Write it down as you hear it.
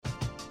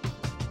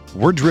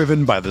We're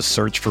driven by the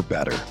search for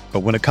better. But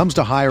when it comes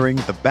to hiring,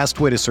 the best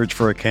way to search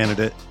for a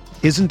candidate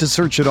isn't to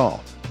search at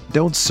all.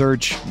 Don't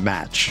search,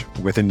 match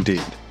with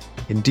Indeed.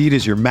 Indeed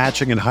is your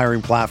matching and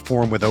hiring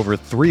platform with over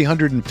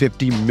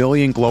 350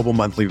 million global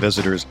monthly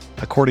visitors,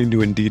 according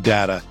to Indeed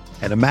data,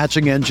 and a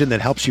matching engine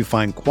that helps you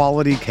find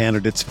quality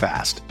candidates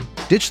fast.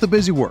 Ditch the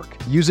busy work.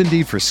 Use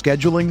Indeed for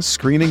scheduling,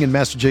 screening, and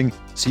messaging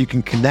so you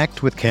can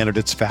connect with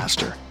candidates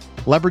faster.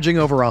 Leveraging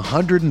over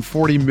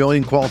 140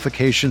 million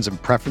qualifications and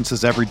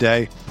preferences every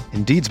day,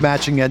 Indeed's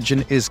matching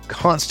engine is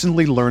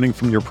constantly learning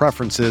from your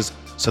preferences,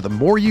 so the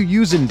more you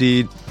use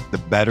Indeed, the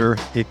better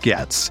it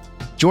gets.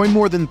 Join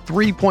more than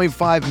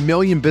 3.5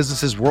 million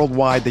businesses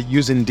worldwide that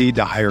use Indeed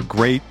to hire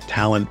great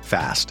talent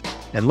fast.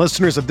 And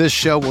listeners of this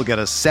show will get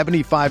a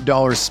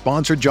 $75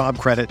 sponsored job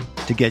credit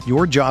to get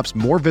your jobs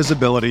more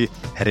visibility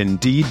at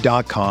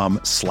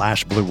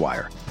Indeed.com/Blue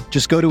Wire.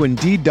 Just go to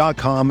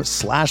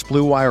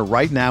Indeed.com/Blue Wire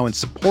right now and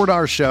support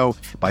our show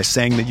by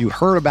saying that you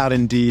heard about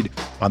Indeed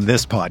on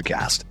this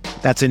podcast.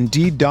 That's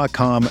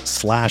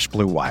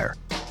Indeed.com/Blue Wire.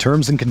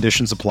 Terms and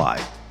conditions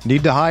apply.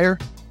 Need to hire?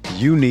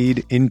 You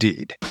need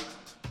Indeed.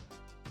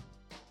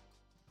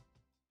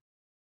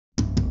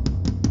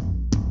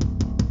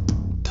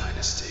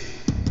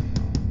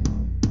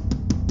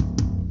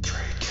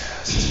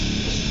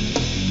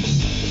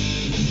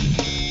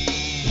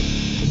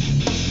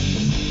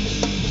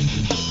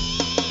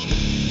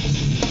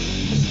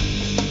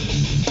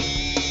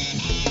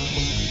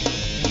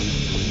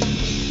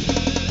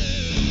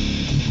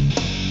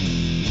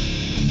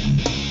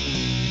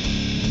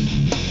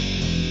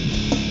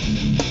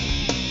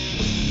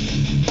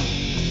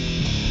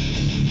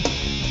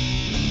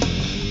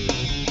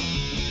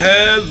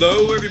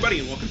 Hello, everybody,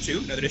 and welcome to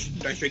another edition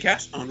of Dice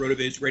Cast on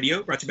RotoViz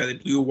Radio, brought to you by the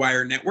Blue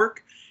Wire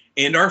Network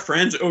and our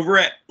friends over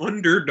at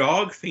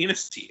Underdog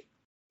Fantasy,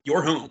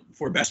 your home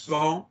for best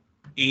ball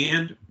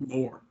and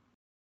more.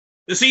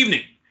 This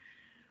evening,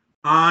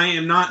 I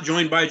am not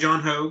joined by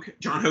John Hogue.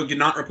 John Hogue did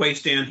not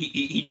replace Dan.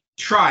 He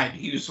tried.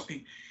 He was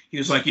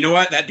like, you know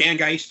what? That Dan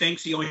guy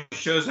stinks. He only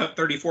shows up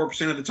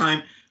 34% of the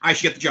time. I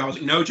should get the job. I was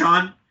like, no,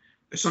 John.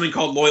 There's something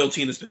called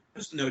loyalty in this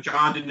business. No,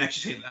 John didn't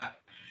actually say that.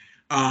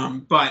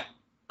 But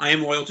I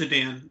am loyal to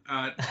Dan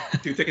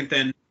through thick and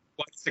thin,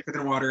 blood thicker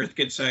than water, as the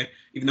kids say,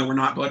 even though we're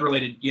not blood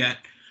related yet.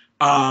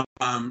 Dan,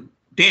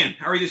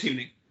 how are you this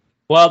evening?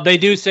 Well, they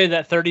do say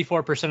that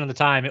 34% of the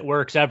time it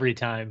works every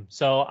time.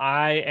 So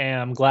I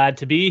am glad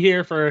to be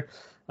here for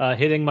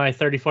hitting my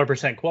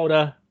 34%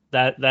 quota.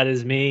 That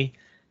is me.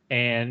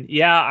 And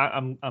yeah,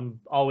 I'm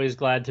always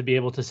glad to be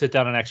able to sit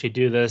down and actually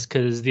do this,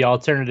 because the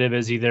alternative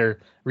is either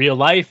real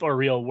life or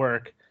real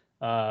work.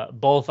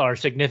 Both are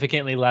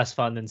significantly less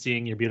fun than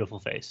seeing your beautiful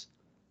face.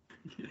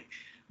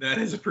 That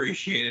is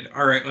appreciated.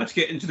 All right, let's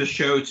get into the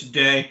show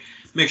today.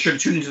 Make sure to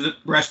tune into the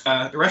rest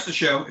of the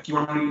show if you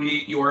want to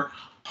get your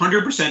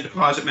 100%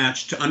 deposit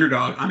match to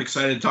Underdog. I'm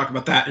excited to talk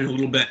about that in a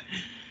little bit.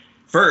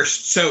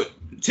 First, so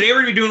today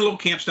we're going to be doing a little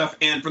camp stuff,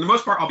 and for the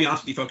most part, I'll be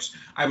honest with you folks,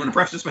 I want to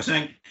preface this by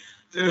saying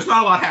there's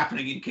not a lot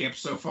happening in camp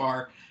so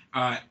far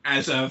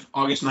as of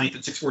August 9th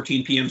at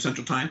 6:14 p.m.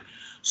 Central Time.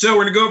 So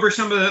we're going to go over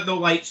some of the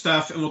light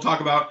stuff, and we'll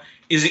talk about,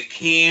 is it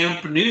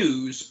camp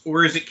news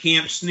or is it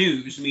camp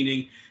snooze?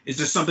 Meaning, is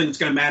this something that's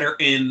going to matter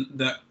in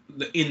the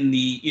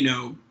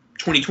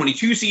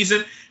 2022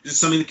 season? Is it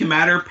something that can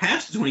matter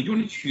past the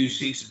 2022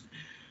 season?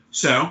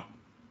 So,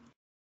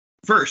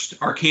 first,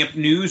 our camp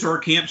news or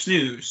camp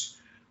snooze.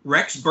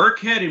 Rex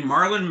Burkhead and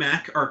Marlon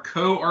Mack are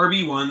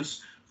co-RB1s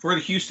for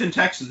the Houston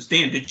Texans.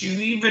 Dan, did you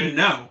even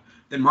know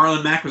that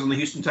Marlon Mack was on the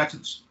Houston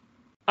Texans?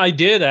 I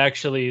did,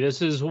 actually.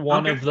 This is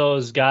one of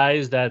those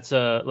guys that's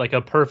like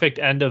a perfect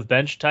end of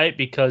bench type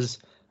because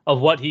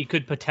of what he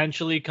could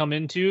potentially come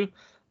into.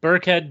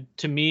 Burkhead,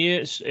 to me,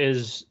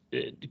 is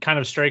it kind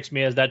of strikes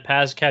me as that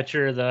pass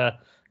catcher, the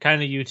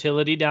kind of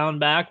utility down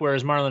back,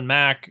 whereas Marlon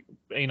Mack,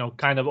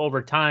 kind of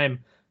over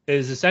time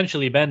has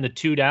essentially been the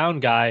two down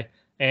guy.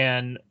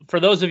 And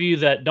for those of you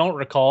that don't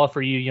recall,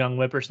 for you young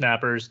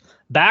whippersnappers,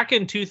 back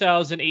in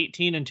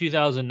 2018 and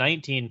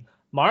 2019,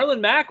 Marlon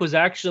Mack was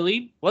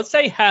actually, let's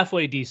say,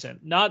 halfway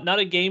decent. Not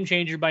a game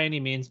changer by any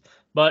means,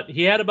 but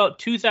he had about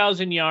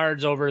 2,000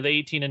 yards over the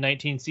 18 and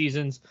 19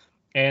 seasons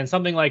and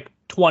something like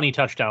 20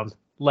 touchdowns,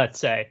 let's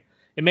say.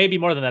 It may be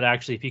more than that,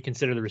 actually, if you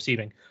consider the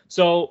receiving.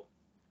 So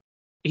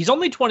he's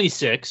only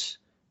 26.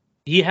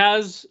 He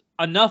has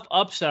enough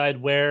upside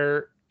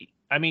where,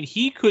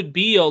 he could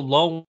be a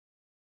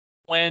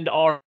low-end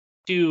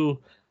R2,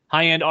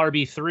 high-end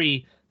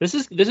RB3. This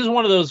is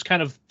one of those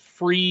kind of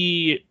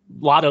free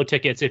lotto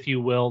tickets, if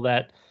you will,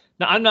 that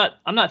now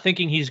I'm not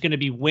thinking he's going to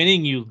be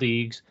winning you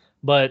leagues,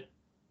 but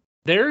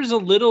there's a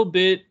little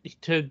bit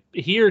to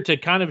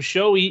kind of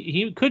show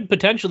he could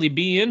potentially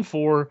be in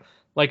for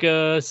like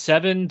a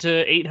 700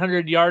 to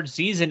 800 yard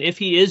season if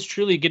he is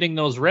truly getting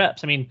those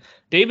reps.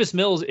 Davis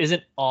Mills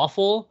isn't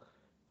awful,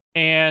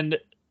 and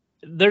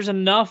there's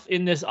enough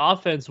in this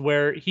offense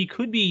where he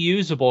could be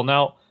usable.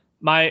 Now,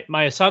 my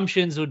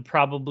assumptions would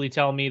probably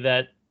tell me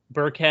that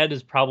Burkhead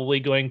is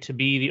probably going to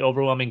be the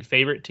overwhelming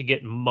favorite to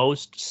get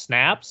most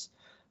snaps,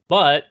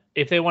 But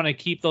if they want to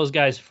keep those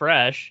guys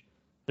fresh,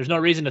 there's no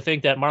reason to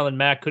think that Marlon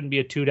Mack couldn't be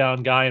a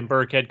 2-down guy and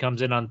Burkhead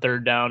comes in on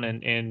 3rd down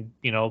and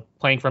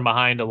playing from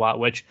behind a lot,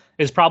 which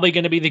is probably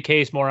going to be the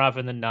case more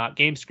often than not.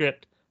 Game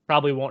script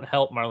probably won't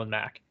help Marlon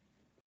Mack.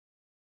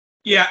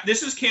 Yeah,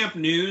 this is camp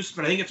news,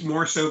 but I think it's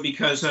more so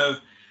because of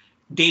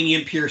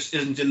Dameon Pierce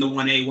isn't in the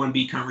 1A,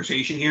 1B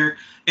conversation here.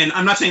 And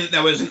I'm not saying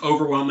that was an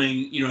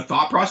overwhelming,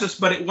 thought process,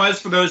 but it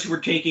was for those who were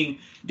taking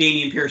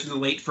Dameon Pierce in the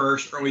late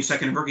first, early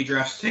second of rookie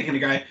drafts, taking a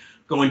guy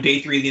going day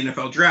 3 of the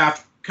NFL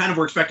draft. Kind of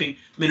were expecting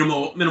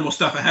minimal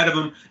stuff ahead of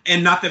him.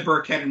 And not that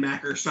Burkhead and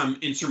Mack are some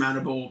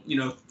insurmountable,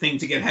 thing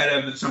to get ahead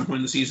of at some point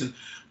in the season.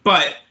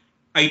 But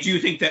I do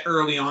think that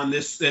early on,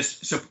 this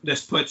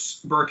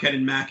puts Burkhead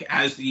and Mack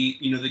as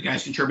the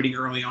guys contributing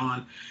early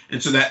on,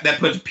 and so that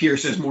puts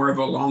Pierce as more of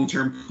a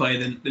long-term play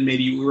than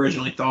maybe you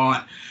originally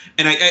thought.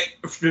 And I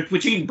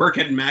between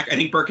Burkhead and Mack, I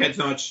think Burkhead's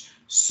a much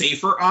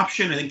safer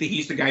option. I think that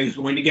he's the guy who's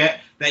going to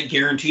get that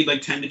guaranteed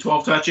 10 to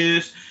 12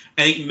 touches.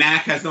 I think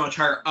Mack has a much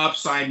higher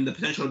upside and the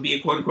potential to be a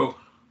quote-unquote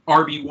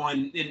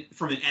RB1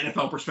 from an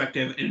NFL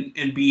perspective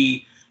and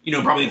be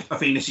probably a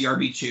fantasy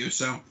RB2.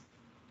 So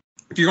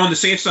if you're on the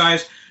safe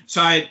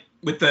side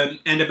with the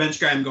end of bench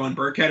guy, I'm going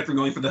Burkhead. If I'm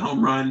going for the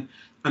home run,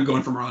 I'm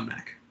going for Marlon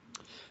Mack.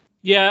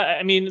 Yeah,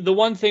 I mean, the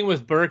one thing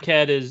with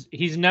Burkhead is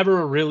he's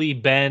never really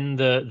been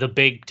the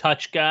big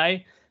touch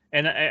guy.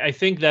 And I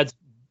think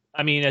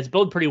it's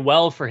built pretty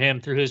well for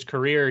him through his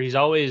career. He's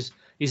always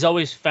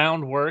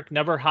found work,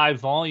 never high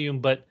volume,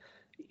 but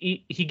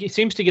he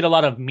seems to get a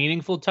lot of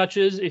meaningful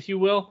touches, if you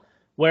will.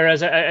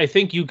 Whereas I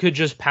think you could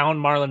just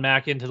pound Marlon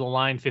Mack into the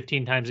line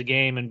 15 times a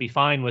game and be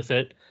fine with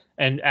it.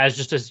 And as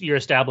just your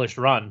established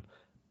run,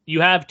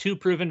 you have 2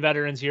 proven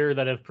veterans here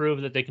that have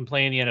proved that they can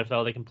play in the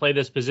NFL. They can play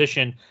this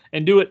position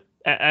and do it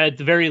at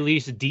the very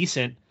least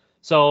decent.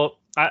 So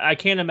I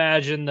can't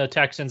imagine the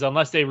Texans,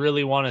 unless they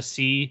really want to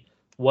see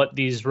what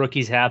these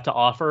rookies have to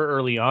offer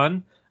early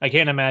on, I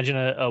can't imagine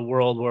a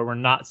world where we're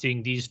not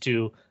seeing these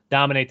 2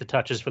 dominate the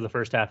touches for the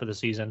first half of the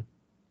season.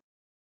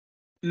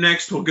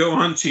 Next, we'll go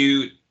on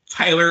to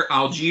Tyler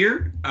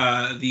Algier,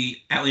 the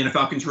Atlanta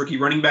Falcons rookie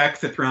running back,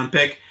 5th round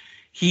pick.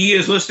 He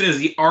is listed as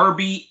the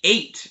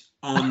RB8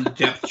 on the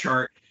depth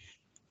chart.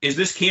 Is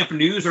this camp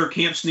news or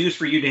camp snooze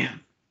for you, Dan?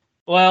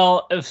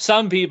 Well, if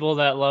some people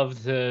that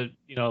love to,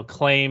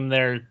 claim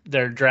their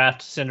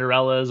draft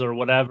Cinderellas or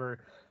whatever,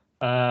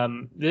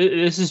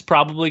 this is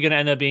probably going to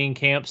end up being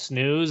camp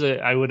snooze.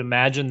 I would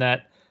imagine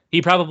that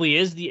he probably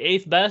is the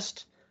 8th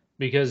best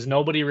because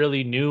nobody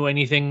really knew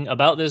anything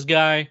about this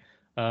guy.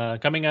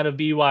 Coming out of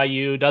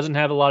BYU, doesn't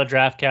have a lot of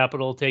draft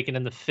capital, taken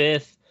in the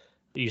 5th.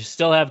 You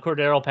still have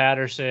Cordero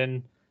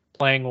Patterson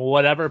playing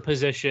whatever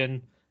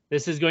position.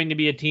 This is going to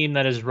be a team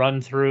that is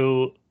run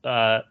through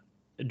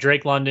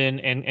Drake London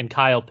and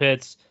Kyle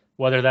Pitts,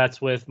 whether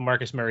that's with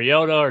Marcus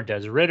Mariota or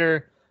Des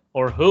Ridder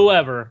or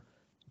whoever.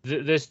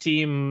 This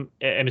team,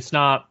 and it's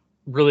not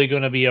really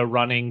going to be a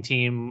running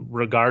team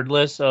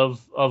regardless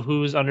of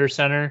who's under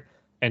center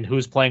and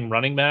who's playing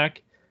running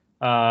back.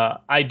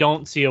 I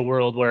don't see a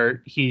world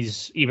where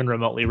he's even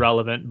remotely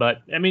relevant,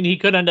 but I mean, he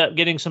could end up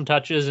getting some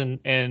touches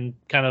and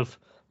kind of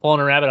pulling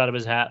a rabbit out of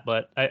his hat.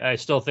 But I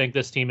still think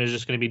this team is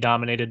just going to be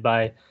dominated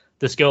by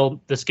the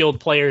skilled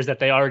players that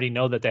they already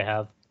know that they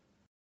have.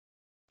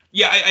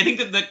 Yeah, I think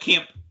that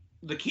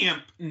the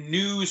camp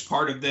news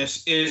part of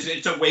this is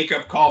it's a wake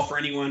up call for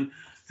anyone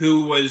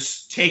who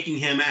was taking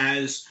him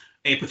as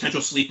a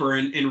potential sleeper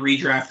in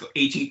redraft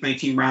 18th,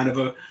 19th round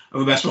of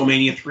a Best Ball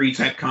Mania 3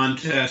 type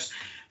contest.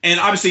 And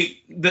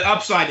obviously, the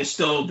upside is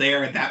still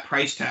there at that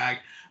price tag,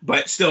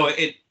 but still,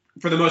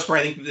 for the most part,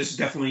 I think that this is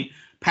definitely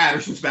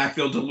Patterson's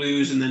backfield to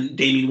lose, and then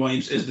Damien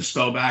Williams is the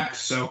spellback.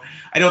 So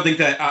I don't think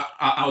that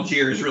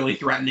Algier is really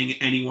threatening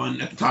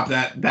anyone at the top of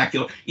that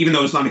backfield, even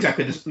though it's not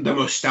exactly the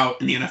most stout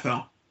in the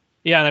NFL.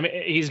 Yeah, I mean,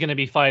 he's going to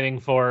be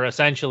fighting for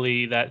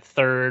essentially that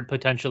 3rd,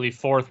 potentially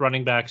 4th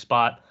running back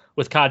spot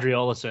with Kadri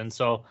Olesen.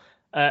 So,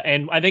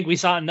 and I think we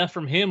saw enough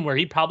from him where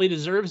he probably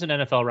deserves an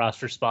NFL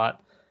roster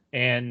spot.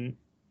 And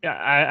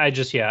I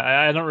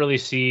don't really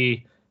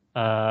see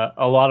a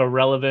lot of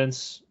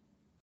relevance,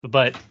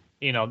 but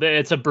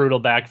it's a brutal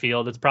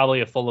backfield. It's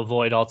probably a full of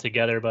void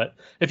altogether. But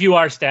if you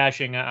are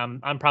stashing,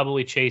 I'm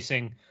probably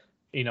chasing,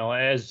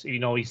 as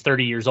he's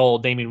 30 years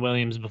old, Damien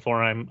Williams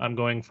before I'm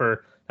going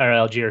for Tyler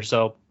Algier.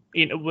 So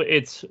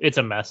it's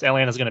a mess.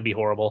 Atlanta's going to be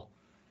horrible.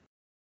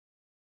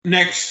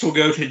 Next, we'll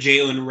go to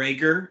Jalen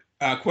Reagor,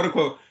 quote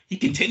unquote. He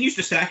continues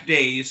to stack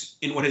days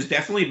in what has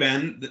definitely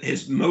been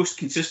his most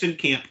consistent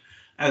camp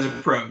as a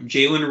pro.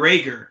 Jalen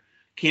Reagor,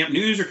 camp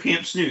news or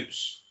camp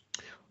snooze?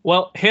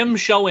 Well, him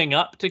showing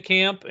up to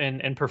camp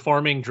and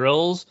performing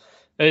drills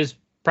is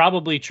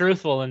probably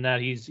truthful in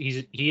that he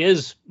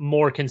is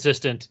more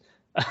consistent.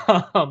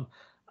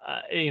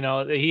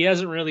 He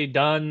hasn't really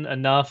done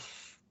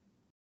enough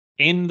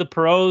in the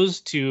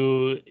pros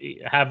to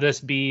have this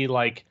be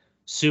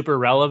super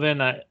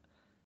relevant.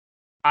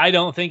 I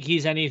don't think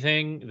he's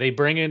anything. They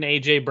bring in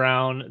AJ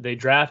Brown. They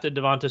drafted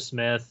Devonta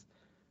Smith.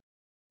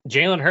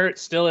 Jalen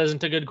Hurts still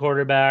isn't a good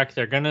quarterback.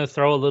 They're going to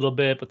throw a little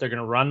bit, but they're going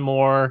to run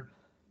more.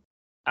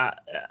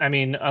 I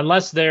mean,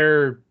 unless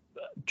they're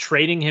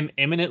trading him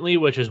imminently,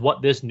 which is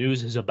what this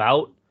news is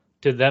about,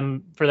 for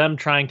them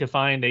trying to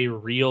find a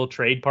real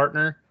trade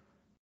partner,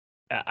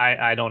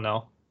 I don't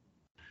know.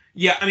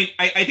 Yeah, I mean,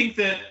 I think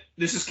that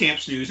this is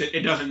Camp's news.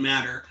 It doesn't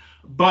matter.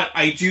 But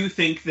I do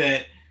think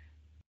that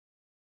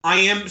I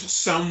am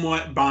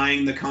somewhat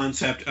buying the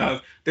concept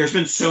of there's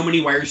been so many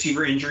wide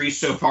receiver injuries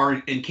so far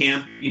in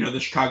camp. You know, the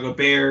Chicago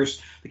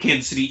Bears, the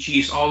Kansas City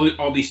Chiefs,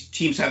 all these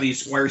teams have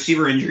these wide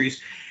receiver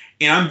injuries.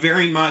 And I'm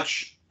very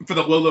much for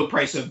the low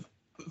price of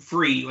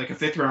free, like a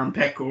 5th-round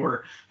pick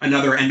or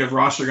another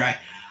end-of-roster guy.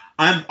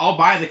 I'll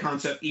buy the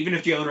concept. Even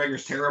if Jalen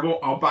Reagor's terrible,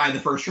 I'll buy the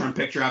first-round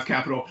pick draft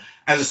capital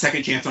as a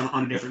second chance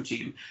on a different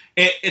team.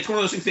 It's one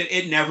of those things that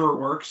it never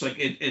works. Like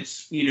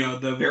it's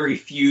the very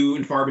few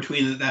and far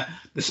between that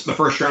the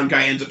first-round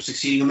guy ends up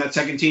succeeding on that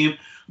second team.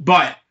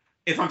 But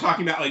if I'm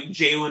talking about like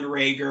Jalen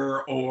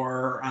Reagor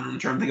or I'm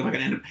trying to think of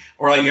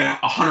like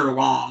a Hunter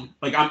Long,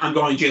 like I'm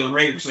going Jalen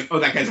Reagor because like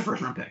that guy's a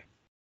first-round pick.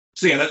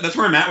 So yeah, that's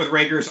where I'm at with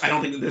Reagor's. I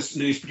don't think that this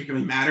news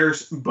particularly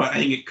matters, but I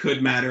think it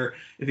could matter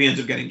if he ends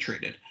up getting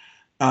traded.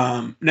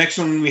 Next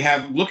one we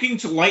have looking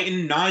to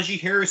lighten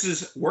Najee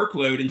Harris's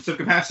workload instead of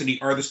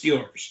capacity are the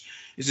Steelers.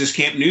 Is this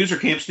Camp news or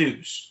Camp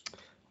snooze?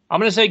 I'm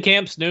going to say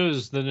Camp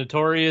snooze. The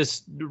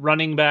notorious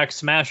running back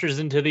smashers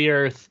into the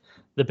earth,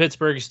 the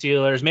Pittsburgh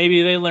Steelers.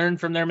 Maybe they learned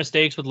from their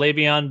mistakes with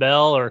Le'Veon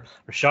Bell or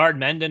Rashard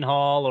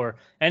Mendenhall or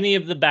any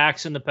of the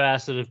backs in the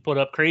past that have put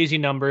up crazy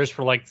numbers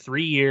for like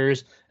 3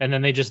 years and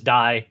then they just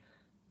die.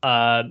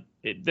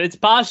 It's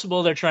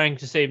possible they're trying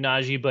to save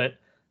Najee, but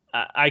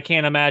I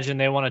can't imagine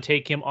they want to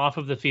take him off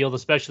of the field,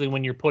 especially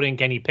when you're putting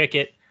Kenny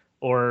Pickett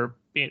or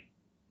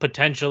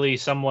potentially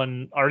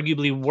someone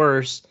arguably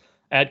worse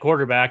at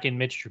quarterback in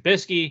Mitch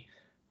Trubisky.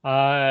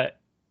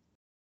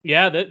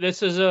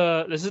 This is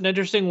an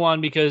interesting one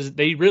because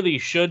they really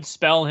should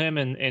spell him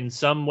in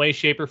some way,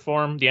 shape, or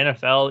form. The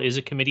NFL is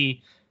a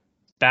committee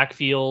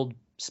backfield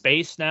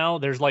space now.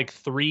 There's like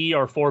 3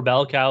 or 4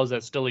 bell cows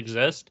that still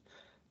exist.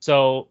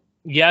 So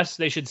yes,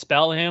 they should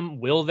spell him.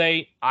 Will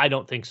they? I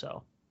don't think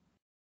so.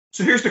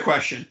 So here's the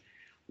question.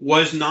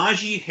 Was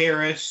Najee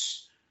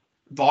Harris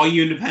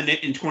volume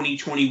dependent in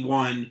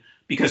 2021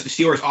 because the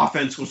Steelers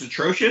offense was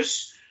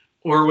atrocious?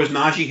 Or was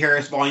Najee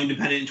Harris volume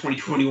dependent in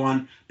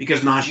 2021 because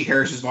Najee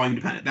Harris is volume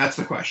dependent? That's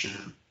the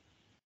question.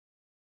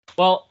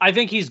 Well, I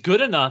think he's good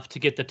enough to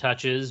get the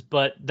touches,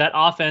 but that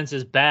offense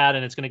is bad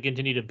and it's going to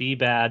continue to be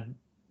bad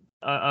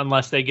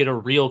unless they get a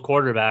real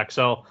quarterback.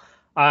 So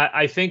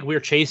I think we're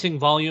chasing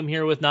volume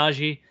here with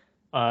Najee.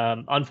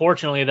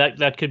 Unfortunately,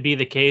 that could be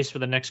the case for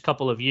the next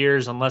couple of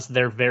years unless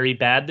they're very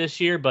bad this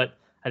year. But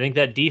I think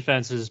that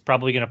defense is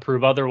probably going to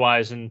prove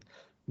otherwise, and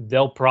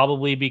they'll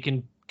probably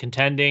be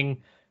contending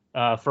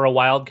for a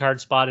wild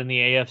card spot in the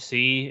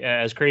AFC.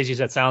 As crazy as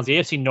that sounds, the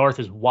AFC North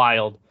is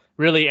wild.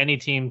 Really, any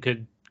team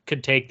could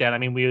take that. I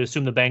mean, we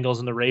assume the Bengals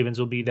and the Ravens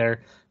will be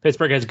there.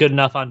 Pittsburgh has good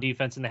enough on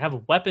defense, and they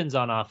have weapons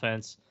on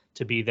offense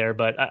to be there.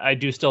 But I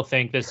do still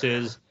think this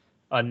is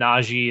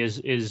Najee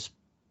is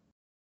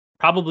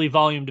probably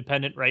volume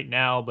dependent right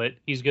now, but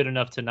he's good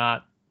enough to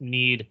not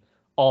need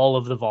all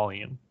of the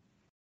volume.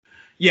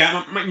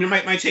 Yeah,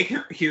 my take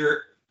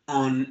here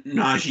on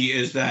Najee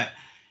is that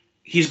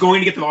he's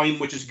going to get the volume,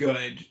 which is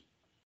good,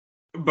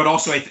 but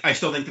also I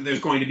still think that there's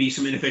going to be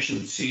some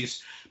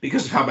inefficiencies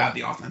because of how bad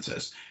the offense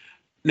is.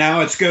 Now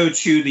let's go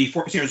to the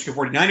San Francisco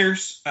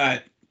 49ers.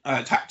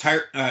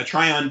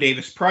 Tryon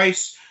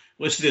Davis-Price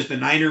listed as the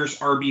Niners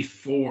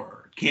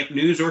RB4. Camp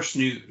news or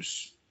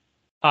snooze?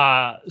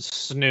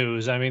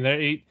 Snooze. I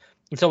mean,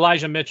 it's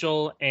Elijah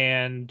Mitchell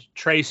and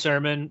Trey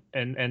Sermon,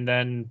 and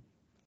then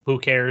who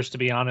cares, to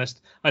be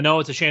honest? I know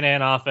it's a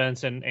Shanahan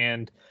offense,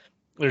 and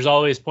there's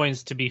always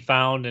points to be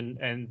found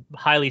and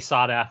highly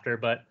sought after,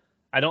 but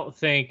I don't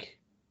think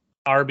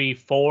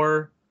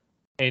RB4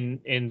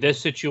 in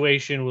this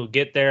situation will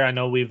get there. I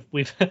know we've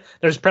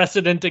there's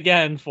precedent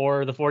again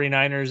for the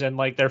 49ers and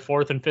like their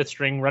 4th and 5th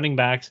string running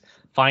backs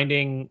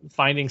finding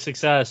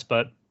success,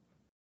 but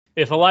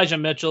if Elijah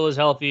Mitchell is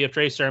healthy, if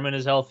Trey Sermon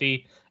is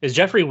healthy, is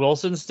Jeffrey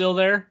Wilson still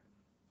there?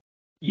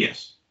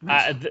 Yes.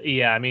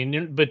 Yeah, I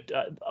mean, but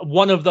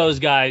one of those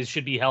guys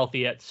should be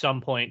healthy at some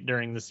point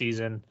during the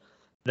season.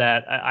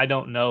 That I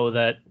don't know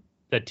that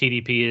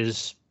TDP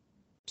is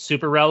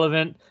super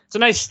relevant. It's a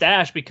nice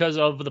stash because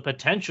of the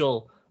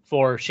potential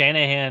for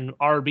Shanahan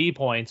RB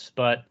points,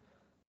 but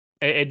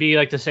it'd be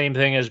like the same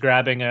thing as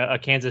grabbing a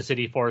Kansas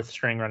City 4th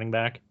string running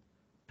back.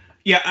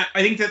 Yeah,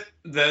 I think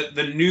that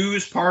the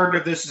news part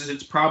of this is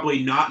it's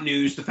probably not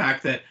news, the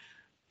fact that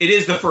it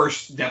is the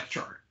first depth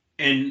chart.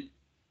 And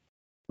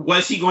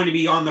was he going to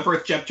be on the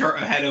first depth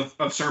chart ahead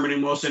of Sermon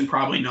and Wilson?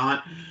 Probably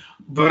not.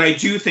 But I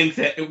do think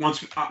that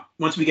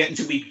once we get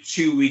into week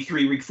 2, week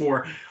 3, week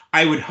 4,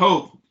 I would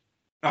hope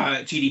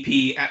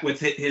TDP with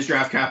his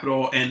draft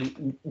capital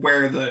and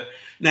where the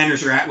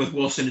Niners are at with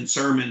Wilson and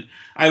Sermon.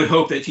 I would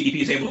hope that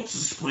TDP is able to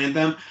supplant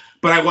them,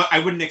 but I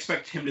wouldn't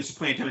expect him to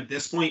supplant him at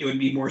this point. It would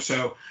be more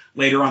so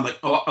later on. Like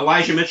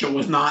Elijah Mitchell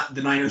was not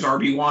the Niners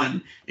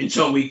RB1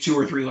 until week 2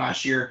 or 3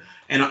 last year,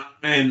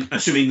 and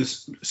assuming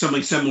this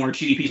something similar,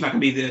 TDP is not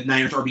going to be the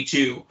Niners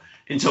RB2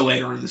 until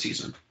later on in the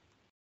season.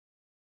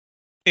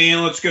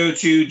 And let's go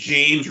to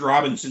James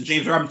Robinson.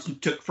 James Robinson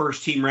took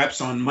first team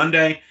reps on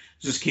Monday.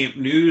 Is this camp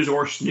news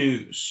or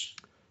snooze?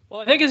 Well,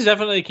 I think it's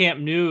definitely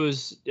camp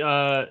news.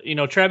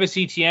 Travis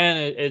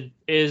Etienne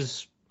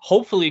is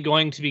hopefully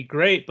going to be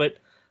great, but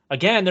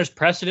again, there's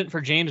precedent for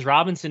James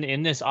Robinson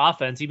in this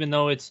offense, even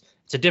though it's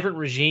a different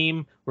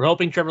regime. We're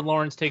hoping Trevor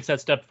Lawrence takes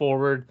that step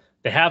forward.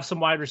 They have some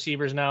wide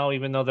receivers now,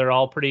 even though they're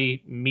all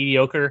pretty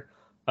mediocre.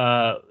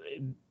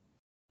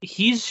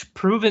 He's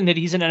proven that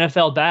he's an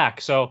NFL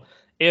back. So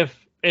if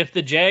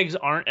the Jags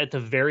aren't at the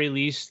very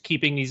least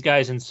keeping these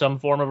guys in some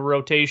form of a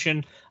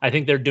rotation, I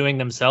think they're doing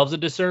themselves a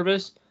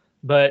disservice.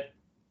 But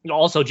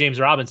also James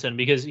Robinson,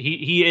 because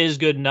he is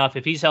good enough,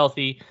 if he's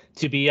healthy,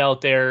 to be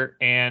out there.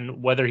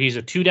 And whether he's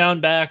a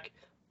 2-down back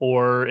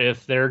or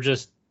if they're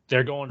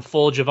going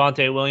full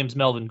Javonte Williams,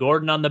 Melvin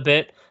Gordon on the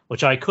bit,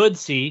 which I could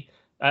see,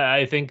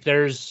 I think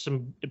there's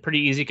some pretty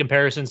easy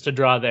comparisons to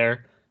draw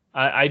there.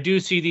 I do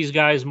see these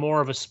guys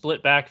more of a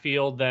split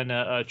backfield than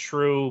a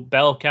true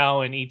bell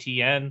cow and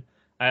ETN.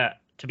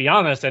 To be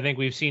honest, I think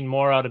we've seen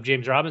more out of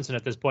James Robinson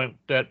at this point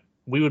that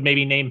we would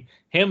maybe name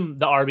him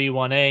the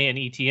RB1A and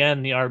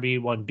ETN the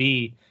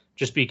RB1B,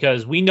 just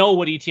because we know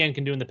what ETN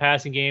can do in the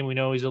passing game. We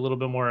know he's a little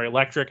bit more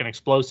electric and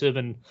explosive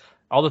and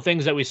all the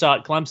things that we saw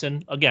at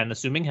Clemson, again,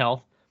 assuming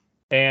health.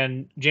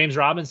 And James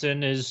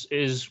Robinson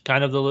is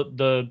kind of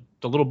the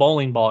little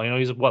bowling ball.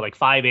 He's like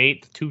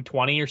 5'8",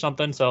 220 or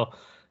something. So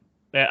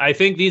I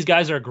think these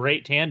guys are a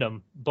great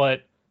tandem,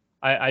 but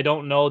I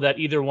don't know that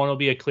either one will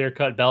be a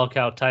clear-cut bell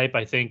cow type.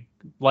 I think,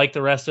 like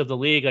the rest of the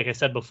league, like I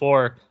said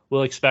before,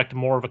 we'll expect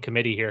more of a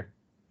committee here.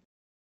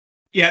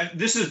 Yeah,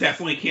 this is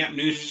definitely camp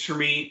news for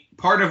me.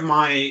 Part of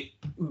my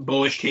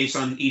bullish case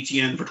on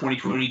ETN for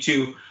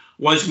 2022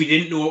 was we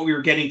didn't know what we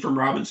were getting from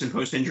Robinson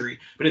post-injury,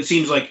 but it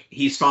seems like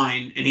he's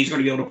fine and he's going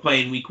to be able to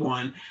play in week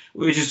 1,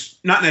 which is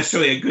not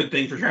necessarily a good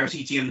thing for Travis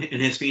Etienne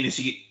and his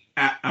fantasy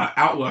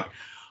outlook.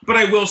 But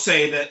I will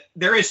say that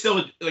there is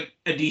still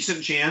a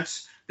decent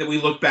chance that we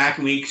look back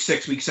in week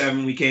 6, week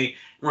 7, week 8,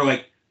 and we're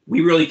like,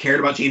 we really cared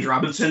about James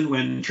Robinson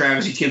when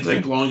Travis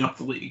Etienne's blowing up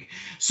the league.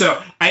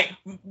 So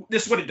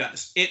this is what it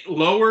does. It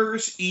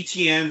lowers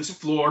Etienne's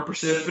floor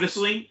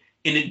precipitously,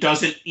 and it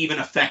doesn't even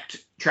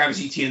affect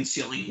Travis Etienne's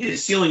ceiling.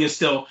 His ceiling is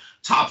still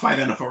top 5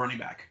 NFL running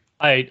back.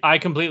 I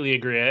completely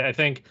agree. I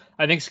think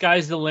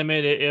sky's the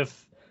limit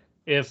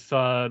if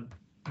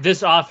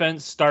this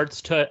offense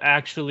starts to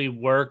actually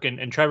work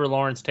and Trevor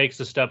Lawrence takes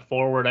a step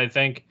forward. I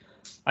think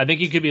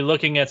you could be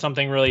looking at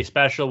something really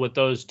special with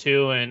those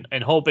two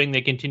and hoping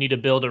they continue to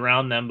build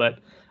around them. But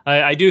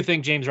I do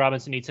think James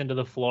Robinson eats into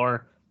the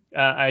floor.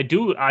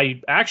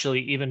 I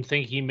actually even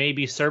think he may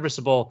be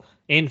serviceable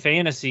in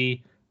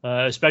fantasy,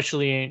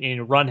 especially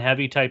in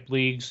run-heavy type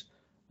leagues.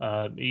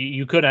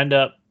 You could end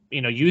up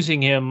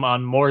using him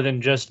on more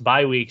than just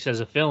bye weeks as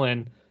a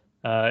fill-in.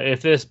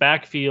 If this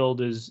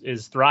backfield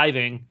is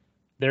thriving,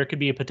 there could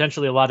be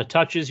potentially a lot of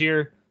touches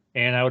here.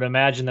 And I would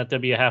imagine that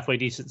there'll be a halfway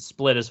decent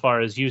split as far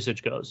as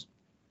usage goes.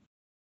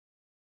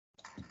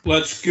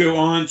 Let's go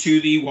on to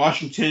the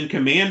Washington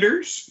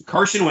Commanders.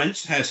 Carson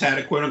Wentz has had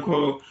a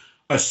quote-unquote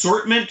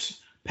assortment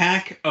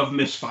pack of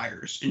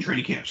misfires in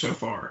training camp so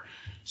far.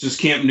 Is this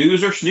camp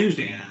news or snooze,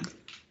 Dan?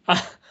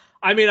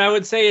 I mean, I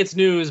would say it's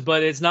news,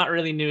 but it's not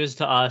really news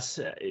to us.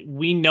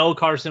 We know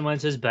Carson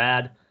Wentz is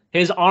bad.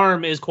 His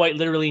arm is quite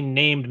literally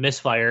named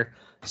misfire.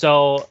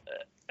 So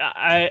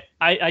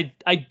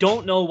I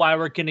don't know why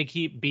we're going to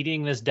keep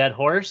beating this dead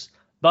horse,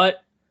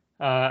 but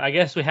I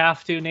guess we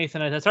have to,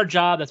 Nathan. That's our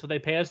job. That's what they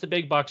pay us the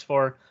big bucks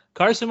for.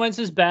 Carson Wentz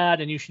is bad,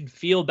 and you should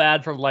feel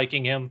bad for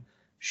liking him.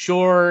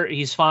 Sure,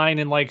 he's fine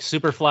in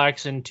super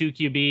flex and 2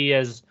 QB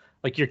as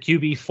your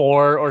QB4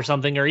 or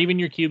something, or even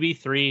your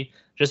QB3,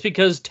 just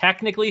because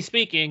technically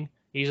speaking,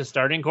 he's a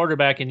starting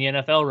quarterback in the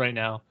NFL right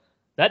now.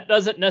 That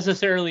doesn't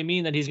necessarily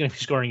mean that he's going to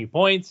be scoring you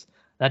points.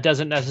 That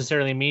doesn't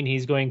necessarily mean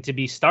he's going to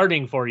be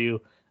starting for you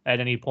at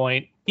any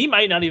point. He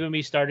might not even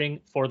be starting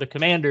for the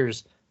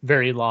Commanders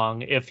very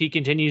long if he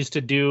continues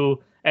to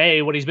do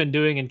A, what he's been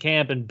doing in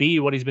camp, and B,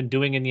 what he's been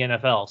doing in the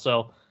NFL.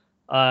 So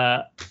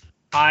I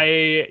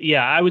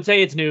would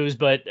say it's news,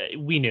 but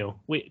we knew.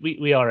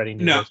 We already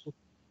knew. No,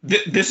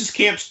 this is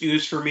camp's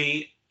news for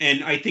me,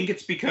 and I think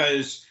it's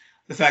because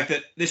the fact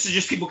that this is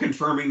just people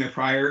confirming their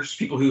priors,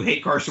 people who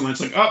hate Carson Wentz,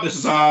 this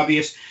is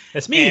obvious.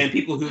 That's me. And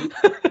people who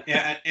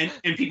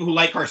and people who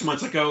like Carson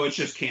Wentz, it's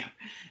just camp.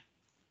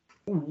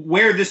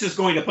 Where this is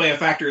going to play a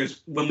factor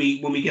is when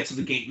we get to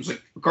the games.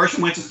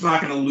 Carson Wentz is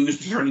not going to lose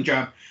the starting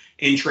job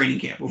in training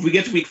camp. If we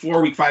get to week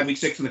 4, week 5, week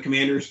 6, and the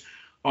Commanders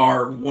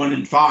are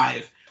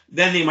 1-5,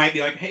 then they might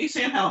be like, "Hey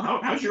Sam,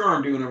 how's your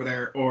arm doing over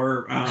there?"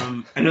 Or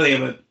I know they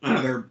have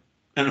another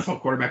NFL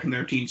quarterback in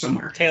their team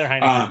somewhere. Taylor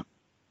Heineke.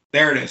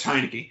 There it is,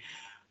 Heineke.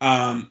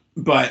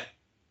 But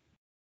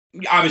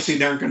obviously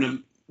they aren't going to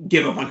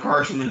give up on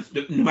Carson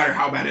no matter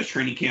how bad his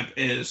training camp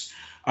is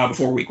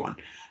before week 1.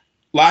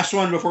 Last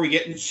one before we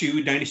get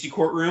into Dynasty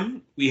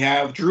Courtroom, we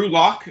have Drew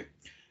Lock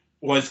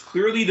was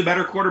clearly the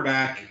better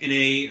quarterback in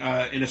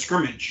a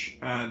scrimmage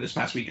this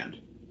past weekend.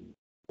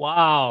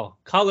 Wow.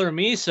 Color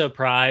me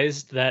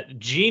surprised that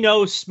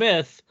Geno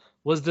Smith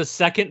was the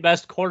second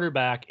best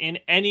quarterback in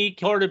any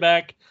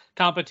quarterback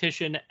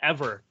competition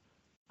ever.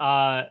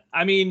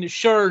 I mean,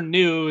 sure,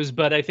 news,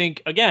 but I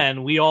think,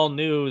 again, we all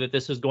knew that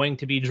this was going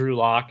to be Drew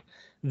Lock.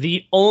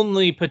 The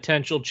only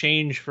potential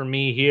change for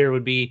me here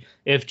would be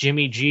if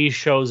Jimmy G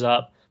shows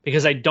up,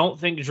 because I don't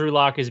think Drew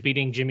Lock is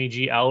beating Jimmy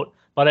G out,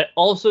 but I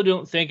also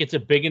don't think it's a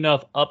big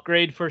enough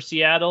upgrade for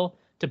Seattle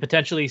to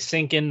potentially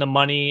sink in the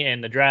money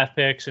and the draft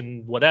picks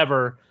and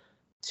whatever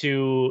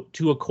to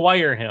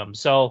acquire him.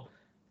 So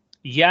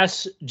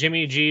yes,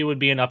 Jimmy G would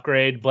be an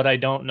upgrade, but I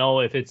don't know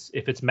if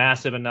it's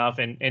massive enough.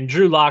 And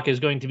Drew Lock is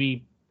going to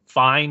be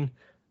fine.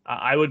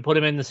 I would put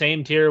him in the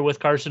same tier with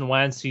Carson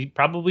Wentz. He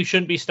probably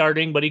shouldn't be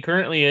starting, but he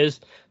currently is.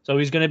 So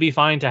he's going to be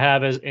fine to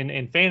have as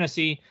in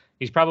fantasy.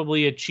 He's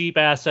probably a cheap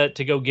asset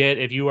to go get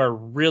if you are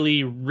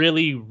really,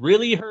 really,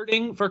 really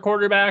hurting for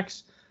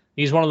quarterbacks.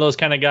 He's one of those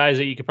kind of guys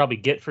that you could probably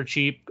get for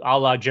cheap, a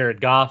la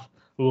Jared Goff,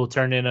 who will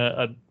turn in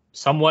a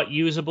somewhat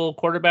usable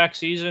quarterback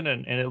season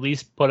and at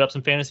least put up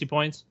some fantasy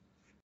points.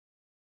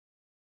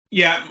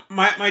 Yeah,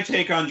 my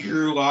take on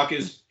Drew Lock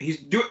is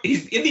he's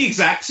in the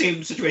exact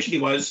same situation he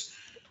was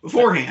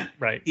beforehand.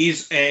 Right.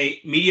 He's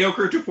a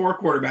mediocre to poor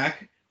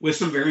quarterback with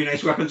some very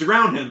nice weapons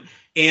around him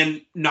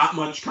and not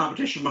much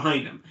competition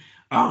behind him.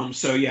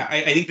 So yeah,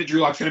 I think that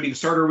Drew Lock's going to be the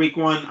starter week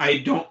 1. I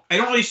don't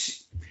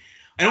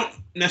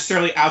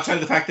necessarily, outside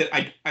of the fact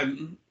that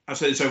I'll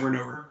say this over and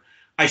over,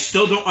 I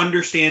still don't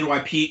understand why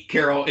Pete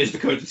Carroll is the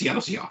coach of the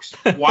Seattle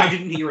Seahawks. Why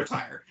didn't he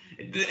retire?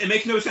 It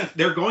makes no sense.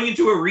 They're going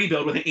into a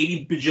rebuild with an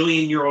 80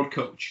 bajillion-year-old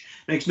coach.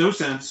 Makes no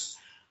sense.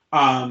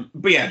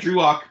 But yeah, Drew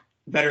Lock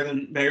better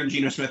than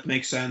Geno Smith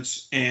makes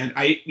sense. And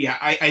I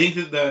think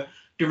that the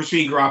difference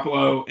between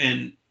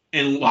Garoppolo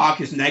and Lock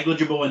is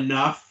negligible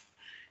enough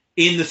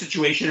in the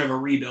situation of a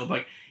rebuild.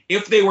 Like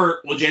if they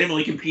were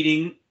legitimately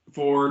competing in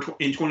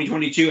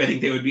 2022, I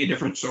think they would be a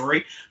different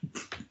story.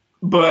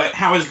 But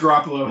how is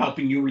Garoppolo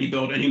helping you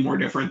rebuild any more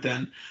different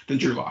than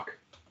Drew Lock?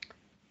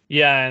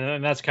 Yeah,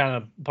 and that's kind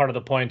of part of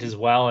the point as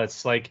well.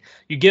 It's like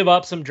you give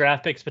up some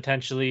draft picks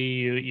potentially.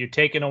 You're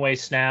taking away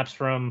snaps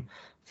from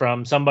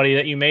somebody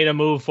that you made a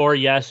move for.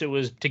 Yes, it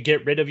was to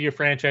get rid of your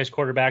franchise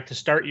quarterback to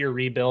start your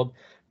rebuild.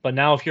 But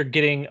now if you're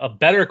getting a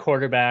better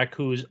quarterback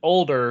who's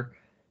older,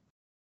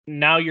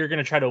 now you're going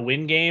to try to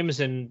win games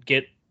and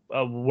get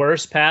a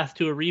worse path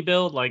to a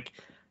rebuild. Like,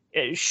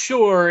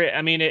 sure,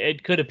 I mean,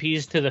 it could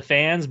appease to the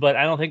fans, but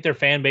I don't think their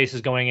fan base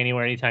is going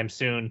anywhere anytime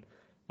soon.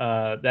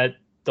 That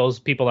those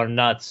people are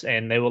nuts,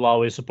 and they will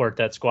always support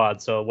that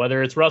squad. So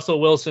whether it's Russell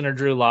Wilson or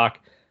Drew Lock,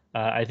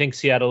 I think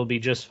Seattle will be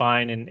just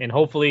fine. And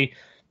hopefully,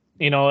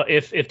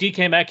 if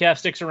DK Metcalf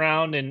sticks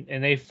around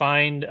and they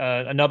find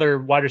another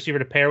wide receiver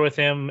to pair with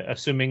him,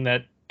 assuming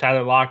that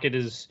Tyler Lockett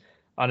is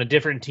on a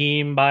different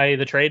team by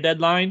the trade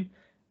deadline,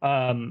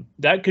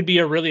 that could be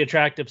a really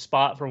attractive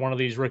spot for one of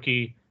these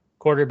rookie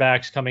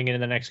quarterbacks coming in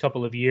the next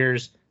couple of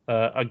years,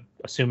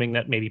 assuming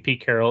that maybe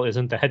Pete Carroll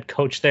isn't the head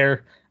coach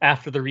there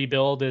after the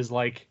rebuild is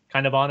like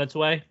kind of on its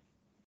way.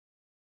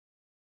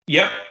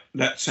 Yep,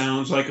 that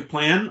sounds like a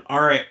plan.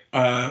 All right,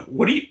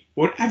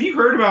 what have you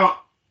heard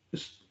about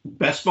this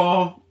best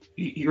ball?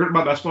 You heard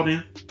about best ball,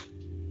 Dan?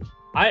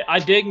 I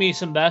dig me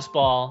some best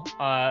ball,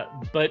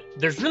 but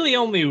there's really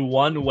only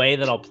one way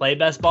that I'll play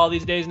best ball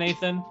these days,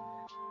 Nathan.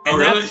 Oh,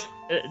 really?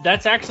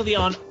 That's actually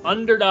on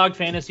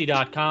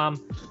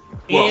UnderdogFantasy.com.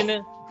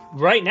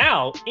 Right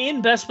now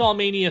in Best Ball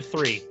Mania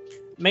 3.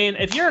 Man,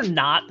 if you're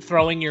not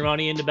throwing your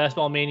money into Best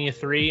Ball Mania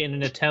 3 in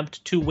an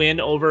attempt to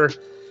win over,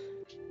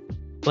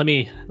 let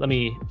me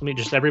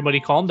just everybody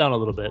calm down a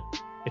little bit.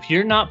 If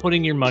you're not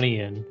putting your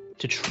money in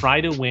to try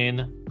to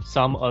win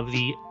some of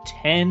the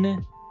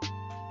 $10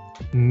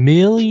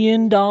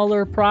 million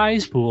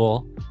prize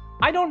pool,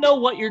 I don't know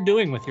what you're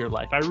doing with your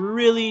life. I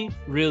really,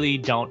 really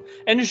don't.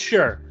 And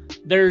sure,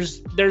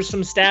 there's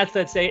some stats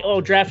that say,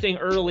 oh, drafting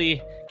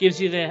early gives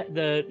you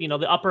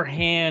the upper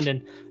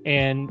hand,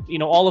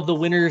 and all of the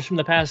winners from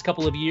the past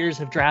couple of years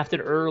have drafted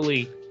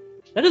early.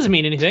 That doesn't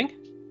mean anything.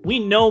 We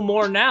know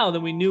more now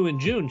than we knew in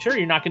June. Sure,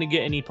 you're not going to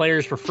get any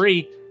players for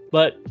free,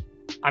 but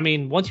I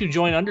mean, once you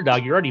join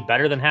Underdog, you're already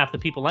better than half the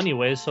people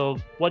anyways, so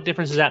what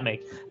difference does that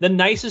make? The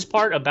nicest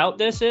part about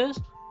this is,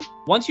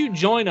 once you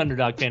join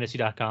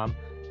UnderdogFantasy.com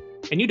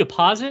and you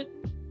deposit,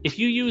 if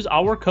you use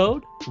our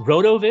code,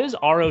 ROTOVIZ,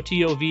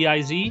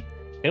 ROTOVIZ,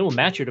 it will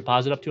match your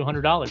deposit up to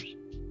 $100.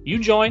 You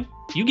join,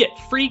 you get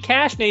free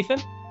cash, Nathan.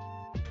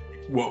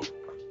 Whoa.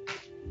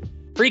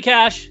 Free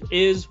cash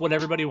is what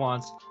everybody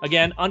wants.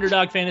 Again,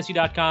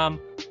 UnderdogFantasy.com,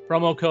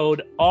 promo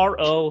code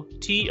ROTOVIZ,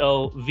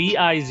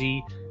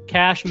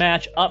 cash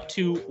match up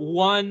to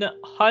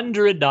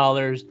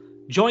 $100.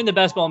 Join the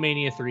Best Ball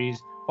Mania 3s.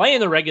 Play in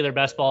the regular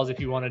best balls if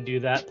you want to do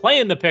that. Play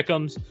in the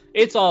pick'ems.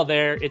 It's all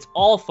there. It's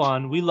all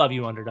fun. We love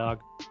you, Underdog.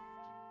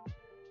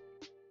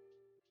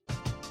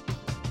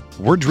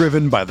 We're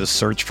driven by the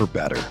search for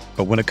better.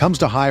 But when it comes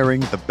to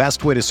hiring, the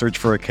best way to search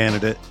for a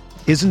candidate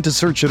isn't to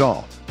search at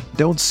all.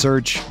 Don't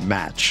search,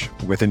 match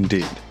with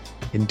Indeed.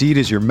 Indeed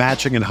is your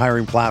matching and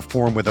hiring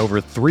platform with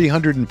over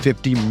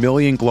 350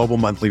 million global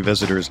monthly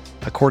visitors,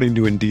 according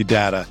to Indeed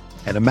data,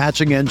 and a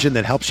matching engine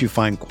that helps you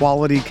find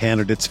quality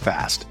candidates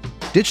fast.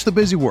 Ditch the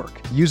busy work.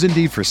 Use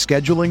Indeed for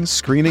scheduling,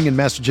 screening, and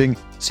messaging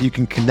so you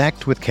can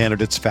connect with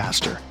candidates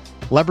faster.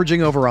 Leveraging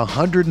over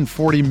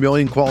 140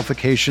 million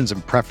qualifications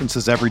and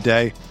preferences every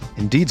day,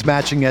 Indeed's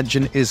matching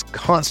engine is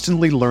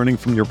constantly learning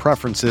from your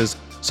preferences,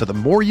 so the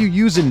more you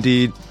use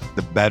Indeed,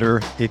 the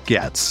better it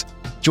gets.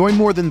 Join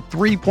more than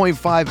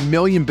 3.5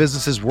 million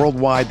businesses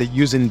worldwide that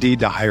use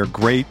Indeed to hire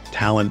great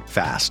talent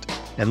fast.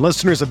 And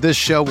listeners of this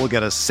show will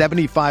get a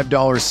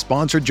 $75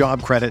 sponsored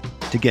job credit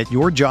to get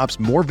your jobs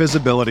more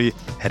visibility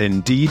at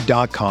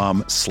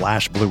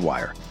Indeed.com/Blue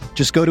Wire.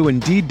 Just go to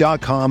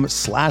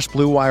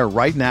Indeed.com/Blue Wire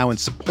right now and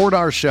support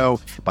our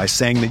show by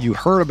saying that you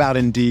heard about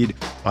Indeed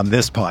on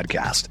this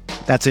podcast.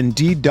 That's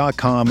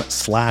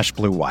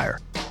Indeed.com/Blue Wire.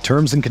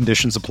 Terms and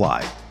conditions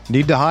apply.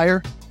 Need to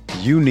hire?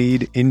 You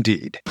need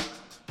Indeed.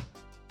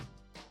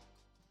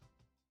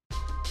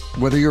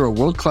 Whether you're a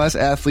world-class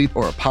athlete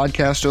or a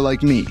podcaster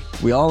like me,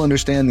 we all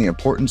understand the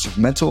importance of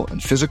mental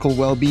and physical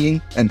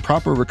well-being and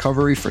proper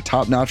recovery for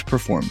top-notch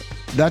performance.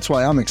 That's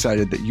why I'm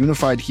excited that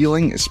Unified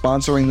Healing is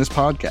sponsoring this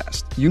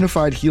podcast.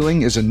 Unified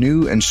Healing is a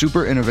new and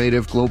super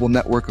innovative global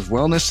network of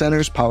wellness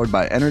centers powered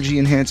by Energy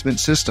Enhancement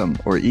System,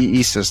 or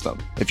EE System.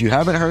 If you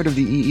haven't heard of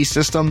the EE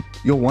System,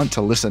 you'll want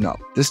to listen up.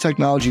 This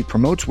technology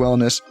promotes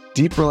wellness,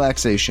 deep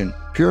relaxation,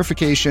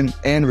 purification,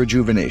 and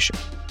rejuvenation.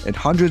 In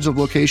hundreds of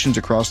locations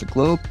across the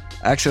globe,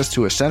 access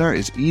to a center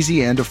is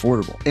easy and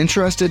affordable.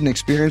 Interested in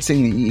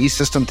experiencing the EE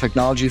System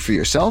technology for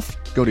yourself?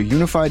 Go to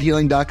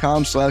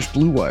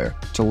unifiedhealing.com/Blue Wire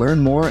to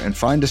learn more and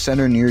find a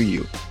center near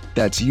you.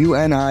 That's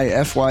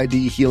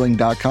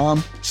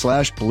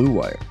UNIFYDhealing.com/Blue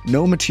Wire.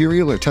 No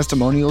material or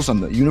testimonials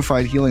on the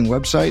Unified Healing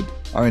website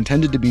are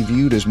intended to be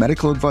viewed as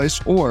medical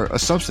advice or a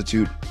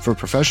substitute for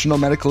professional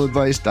medical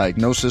advice,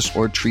 diagnosis,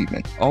 or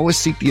treatment. Always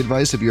seek the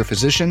advice of your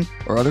physician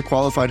or other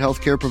qualified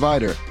healthcare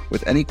provider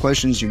with any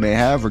questions you may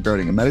have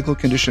regarding a medical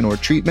condition or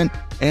treatment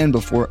and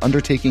before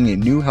undertaking a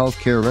new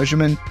healthcare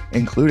regimen,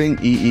 including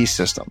EE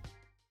System.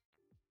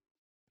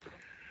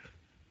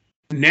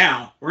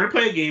 Now, we're going to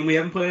play a game we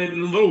haven't played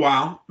in a little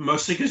while,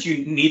 mostly because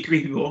you need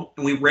three people,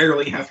 and we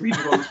rarely have three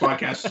people on this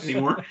podcast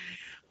anymore.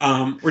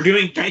 We're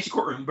doing Dynasty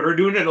Courtroom, but we're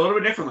doing it a little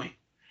bit differently.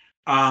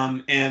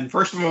 And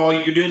first of all,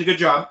 you're doing a good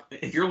job.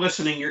 If you're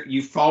listening,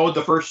 you followed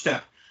the first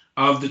step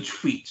of the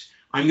tweet.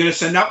 I'm going to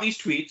send out these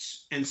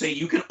tweets and say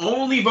you can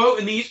only vote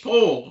in these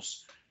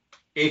polls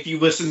if you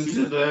listen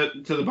to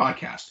the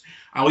podcast.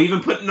 I'll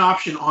even put an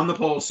option on the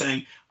poll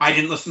saying I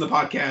didn't listen to the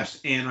podcast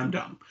and I'm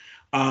dumb.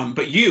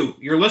 But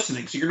you're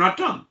listening, so you're not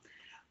dumb.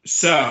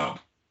 So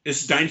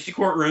this is Dynasty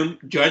Courtroom,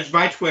 judged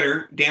by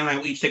Twitter. Dan and I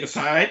will each take a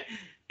side,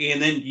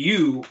 and then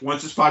you,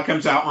 once this pod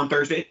comes out on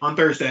Thursday,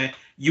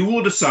 you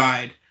will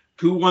decide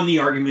who won the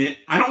argument.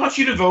 I don't want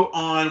you to vote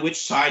on which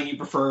side you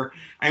prefer.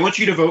 I want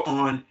you to vote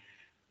on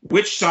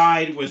which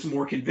side was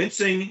more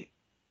convincing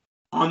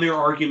on their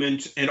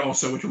argument, and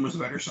also which one was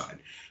the better side.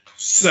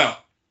 So,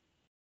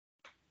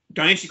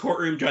 Dynasty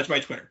Courtroom, judged by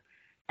Twitter.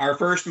 Our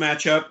first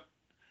matchup.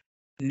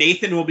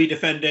 Nathan will be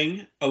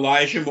defending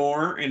Elijah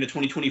Moore in the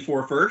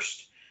 2024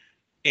 first,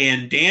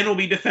 and Dan will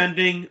be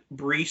defending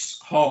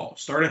Breece Hall.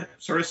 Start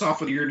us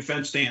off with your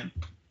defense, Dan.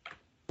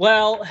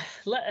 Well,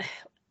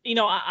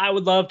 I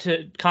would love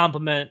to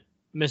compliment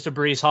Mr.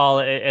 Breece Hall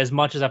as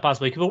much as I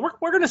possibly could,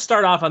 but we're going to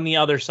start off on the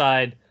other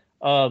side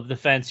of the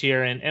fence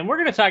here, and we're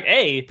going to talk,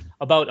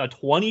 about a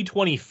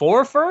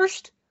 2024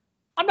 first?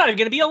 I'm not even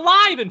going to be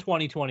alive in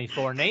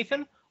 2024,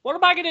 Nathan. What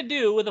am I going to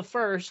do with a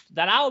first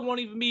that I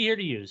won't even be here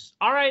to use?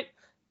 All right.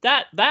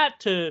 That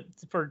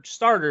for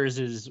starters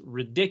is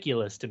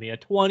ridiculous to me. A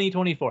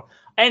 2024.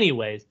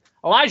 Anyways,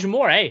 Elijah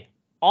Moore,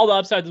 all the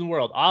upsides in the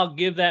world. I'll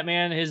give that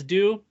man his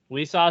due.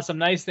 We saw some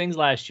nice things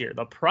last year.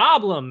 The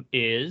problem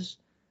is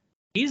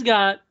he's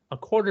got a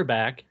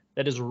quarterback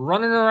that is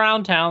running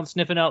around town,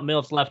 sniffing out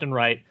MILFs left and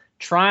right,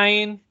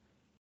 trying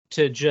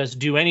to just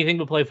do anything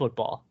but play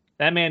football.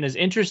 That man is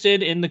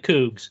interested in the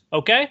Cougs.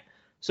 Okay?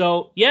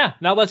 So, yeah,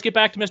 now let's get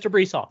back to Mr.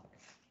 Breece Hall.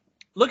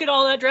 Look at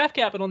all that draft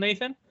capital,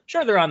 Nathan.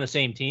 Sure, they're on the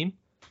same team,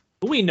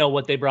 but we know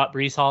what they brought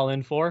Breece Hall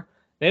in for.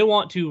 They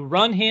want to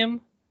run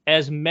him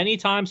as many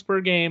times per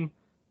game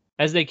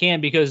as they can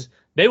because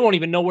they won't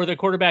even know where their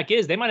quarterback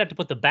is. They might have to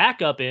put the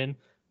backup in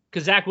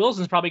because Zach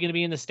Wilson's probably going to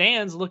be in the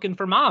stands looking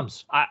for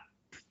moms.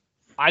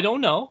 I don't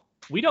know.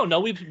 We don't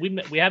know.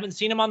 We haven't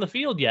seen him on the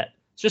field yet.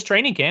 It's just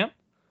training camp.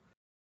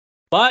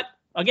 But,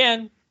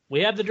 again,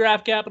 we have the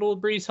draft capital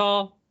with Breece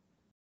Hall.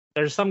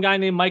 There's some guy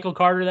named Michael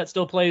Carter that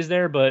still plays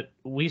there, but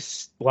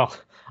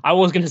I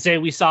was going to say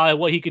we saw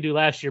what he could do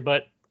last year,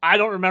 but I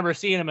don't remember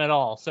seeing him at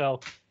all. So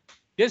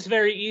this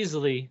very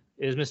easily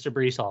is Mr.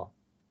 Breece Hall.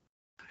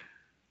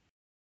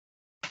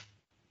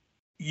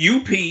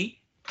 UPSIDE.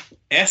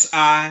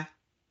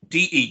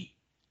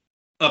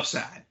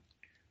 Upside.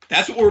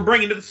 That's what we're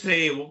bringing to the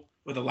table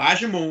with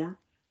Elijah Moore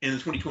and the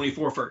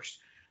 2024 first.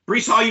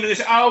 Breece Hall, they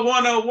say,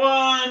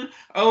 101,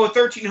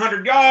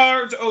 1,300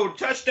 yards,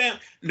 touchdown.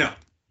 No.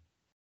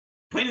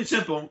 Plain and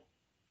simple,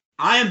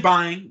 I am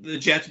buying the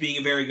Jets being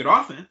a very good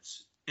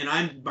offense, and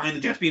I'm buying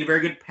the Jets being a very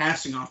good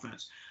passing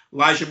offense.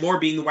 Elijah Moore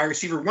being the wide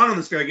receiver one on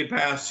this very good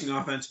passing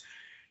offense.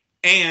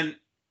 And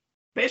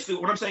basically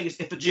what I'm saying is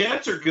if the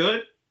Jets are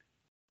good,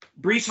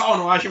 Breece Hall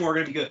and Elijah Moore are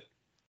going to be good.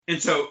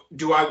 And so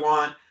do I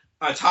want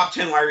a top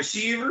 10 wide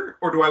receiver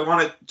or do I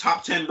want a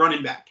top 10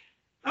 running back?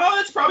 Oh,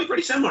 that's probably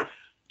pretty similar.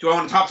 Do I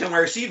want a top 10 wide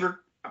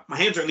receiver? My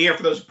hands are in the air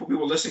for those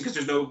people listening because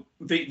there's no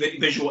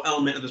visual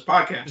element of this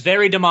podcast.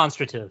 Very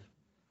demonstrative.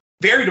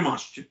 Very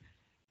demonstrative.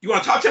 You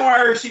want a top 10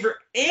 wide receiver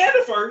and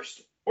a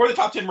first or the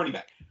top 10 running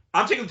back?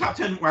 I'm taking the top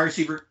 10 wide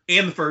receiver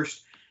and the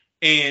first,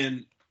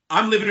 and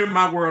I'm living in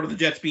my world of the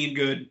Jets being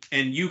good,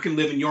 and you can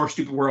live in your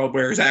stupid world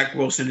where Zach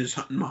Wilson is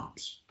hunting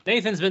moms.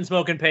 Nathan's been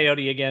smoking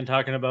peyote again,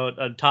 talking about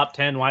a top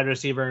 10 wide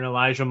receiver in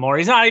Elijah Moore.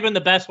 He's not even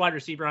the best wide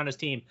receiver on his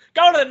team.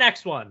 Go to the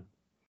next one.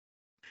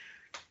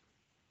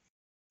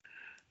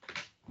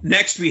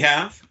 Next, we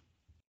have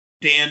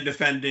Dan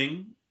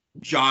defending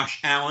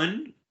Josh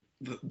Allen,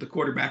 the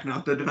quarterback,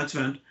 not the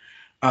defensive end.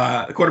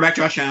 The quarterback,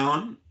 Josh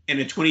Allen, in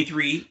a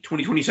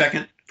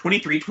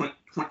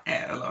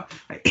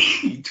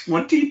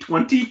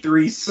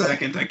 2023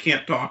 second. I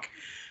can't talk.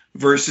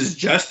 Versus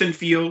Justin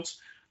Fields,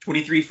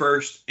 23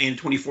 first and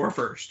 24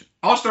 first.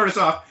 I'll start us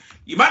off.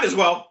 You might as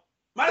well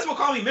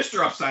call me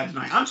Mr. Upside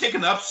tonight. I'm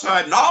taking the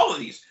upside in all of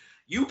these.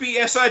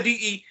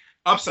 UPSIDE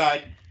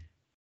upside.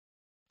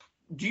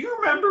 Do you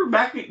remember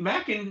back in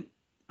I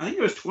think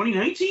it was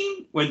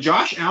 2019 when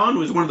Josh Allen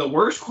was one of the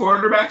worst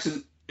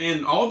quarterbacks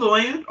in all the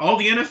land, all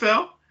the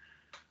NFL?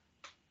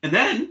 And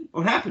then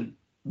what happened?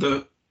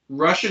 The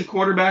Russian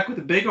quarterback with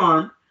a big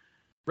arm.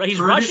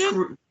 He's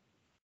Russian?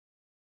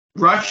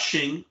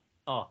 Rushing.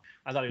 Oh,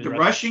 I thought he was the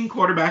Russian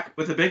quarterback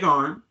with a big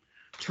arm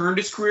turned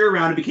his career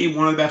around and became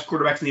one of the best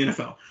quarterbacks in the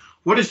NFL.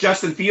 What is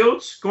Justin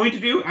Fields going to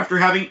do after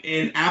having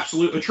an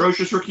absolute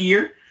atrocious rookie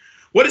year?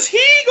 What is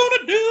he going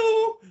to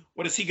do?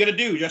 What is he going to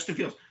do, Justin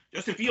Fields?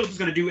 Justin Fields is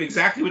going to do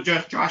exactly what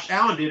Josh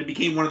Allen did and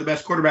became one of the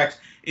best quarterbacks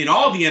in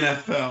all the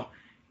NFL.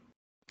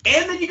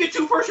 And then you get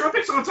 2 first-round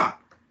picks on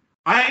top.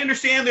 I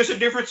understand there's a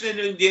difference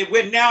in the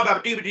win now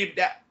about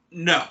that.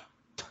 No.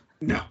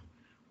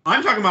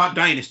 I'm talking about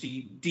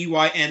Dynasty,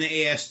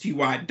 Dynasty,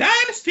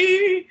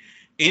 Dynasty.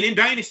 And in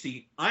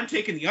Dynasty, I'm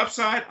taking the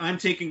upside. I'm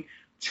taking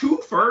 2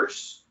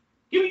 firsts.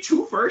 Give me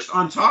 2 firsts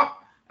on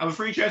top of a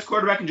franchise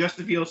quarterback in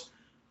Justin Fields.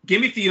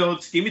 Give me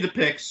Fields. Give me the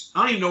picks.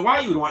 I don't even know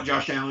why you would want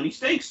Josh Allen. He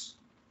stinks.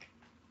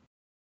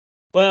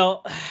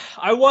 Well,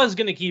 I was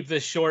going to keep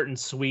this short and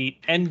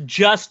sweet and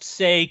just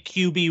say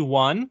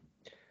QB1.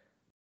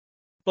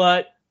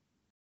 But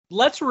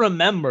let's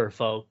remember,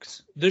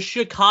 folks, the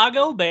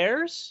Chicago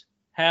Bears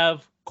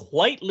have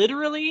quite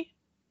literally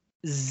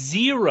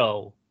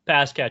 0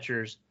 pass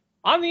catchers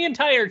on the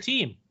entire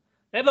team.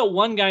 They have that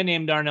one guy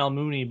named Darnell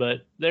Mooney,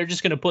 but they're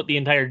just going to put the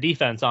entire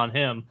defense on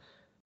him.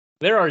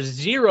 There are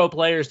 0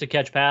 players to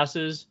catch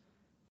passes.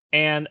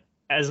 And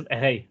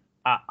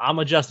I'm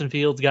a Justin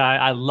Fields guy.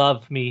 I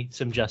love me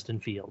some Justin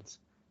Fields.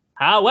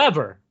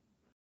 However,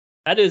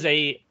 that is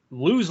a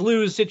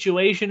lose-lose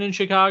situation in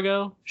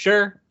Chicago.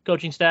 Sure,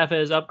 coaching staff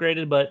has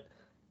upgraded, but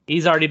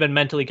he's already been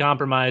mentally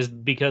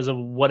compromised because of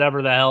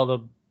whatever the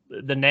hell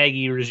the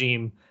Nagy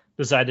regime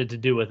decided to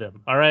do with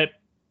him. All right?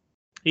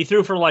 He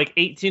threw for like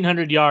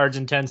 1,800 yards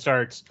in 10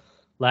 starts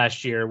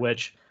last year,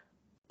 which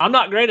I'm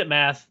not great at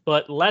math,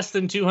 but less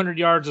than 200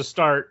 yards a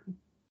start,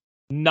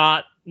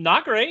 not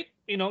great.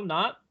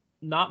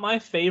 Not my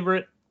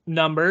favorite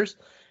numbers.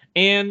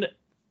 And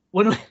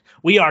when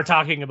we are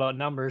talking about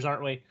numbers,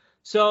 aren't we?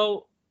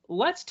 So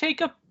let's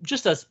take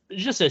just a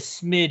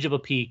smidge of a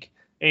peek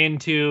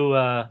into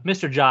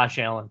Mr. Josh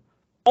Allen.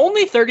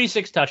 Only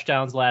 36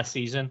 touchdowns last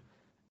season,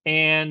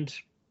 and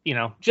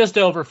just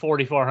over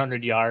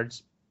 4,400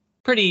 yards.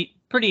 Pretty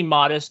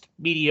modest,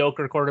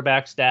 mediocre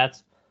quarterback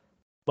stats.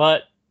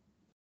 But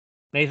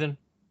Nathan,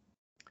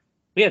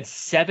 we had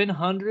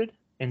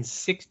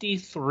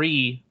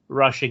 763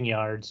 rushing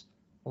yards,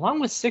 along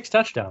with 6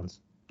 touchdowns.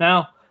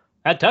 Now,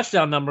 that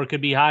touchdown number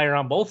could be higher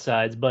on both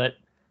sides, but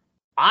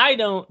I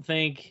don't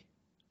think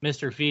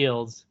Mr.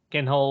 Fields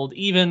can hold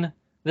even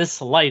the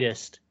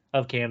slightest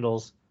of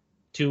candles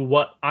to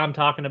what I'm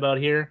talking about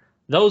here.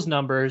 Those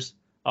numbers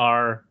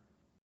are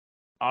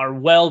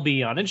well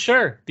beyond. And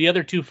sure, the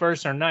other 2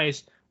 firsts are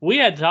nice. We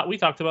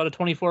talked about a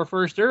 24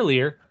 first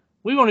earlier.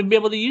 We won't even be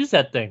able to use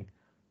that thing.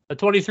 A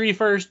 23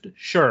 first,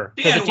 sure.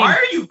 Dan, why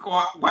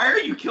are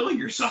you killing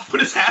yourself?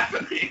 What is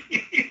happening?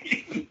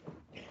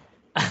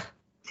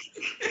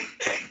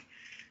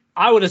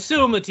 I would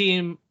assume a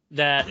team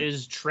that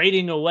is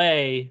trading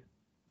away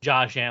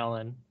Josh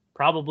Allen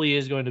probably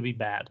is going to be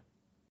bad.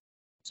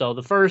 So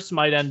the first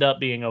might end up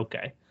being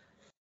okay.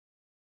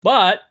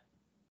 But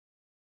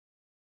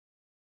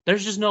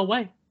there's just no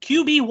way.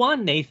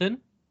 QB1, Nathan.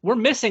 we're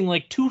missing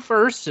like 2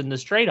 firsts in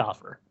this trade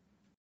offer.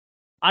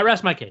 I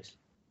rest my case.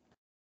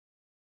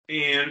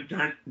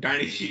 And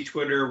Dynasty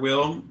Twitter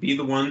will be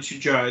the one to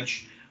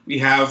judge. We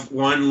have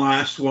one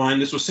last one.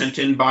 This was sent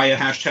in by a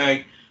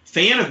hashtag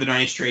fan of the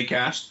Dynasty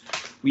Tradecast.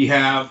 We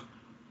have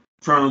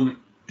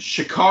from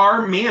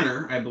Shakar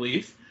Manor, I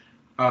believe,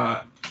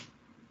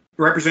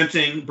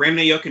 representing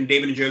Brandon Ayuk and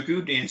David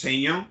Njoku, Dan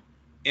Sanyo,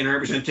 and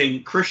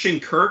representing Christian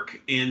Kirk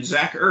and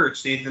Zach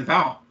Ertz, Nathan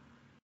Powell.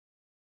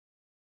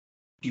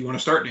 Do you want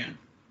to start, Dan?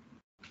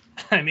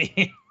 I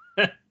mean,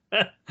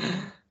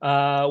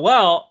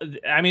 well,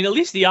 I mean, at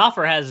least the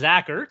offer has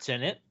Zach Ertz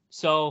in it,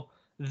 so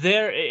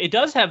it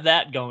does have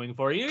that going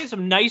for you.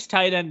 Some nice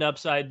tight end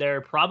upside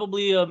there,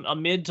 probably a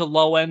mid to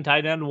low end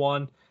tight end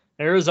one.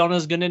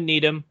 Arizona's going to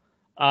need him.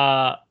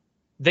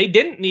 They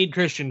didn't need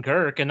Christian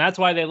Kirk, and that's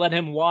why they let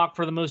him walk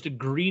for the most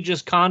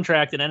egregious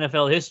contract in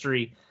NFL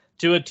history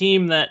to a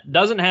team that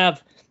doesn't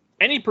have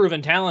any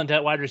proven talent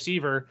at wide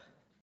receiver,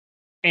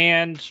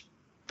 and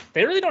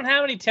they really don't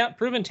have any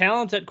proven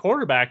talent at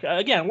quarterback.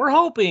 Again, we're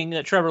hoping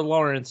that Trevor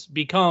Lawrence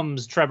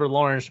becomes Trevor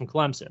Lawrence from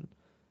Clemson.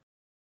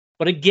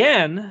 But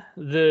again,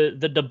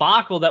 the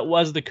debacle that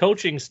was the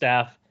coaching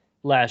staff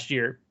last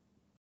year,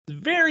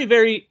 very,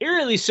 very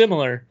eerily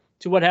similar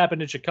to what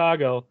happened in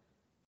Chicago.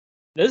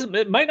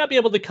 It might not be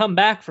able to come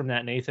back from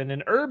that, Nathan.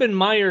 An Urban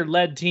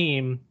Meyer-led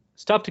team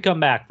is tough to come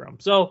back from.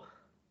 So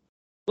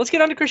let's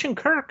get on to Christian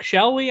Kirk,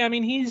 shall we? I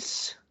mean,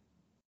 he's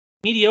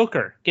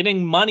mediocre,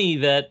 getting money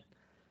that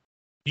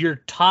your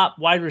top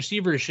wide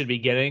receivers should be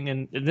getting.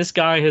 And this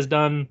guy has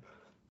done,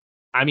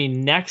 I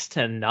mean, next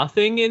to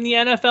nothing in the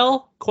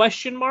NFL, ?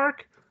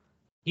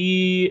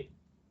 He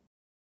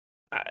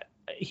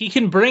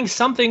can bring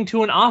something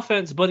to an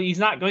offense, but he's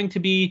not going to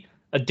be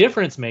a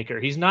difference maker.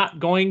 He's not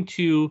going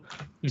to.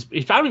 I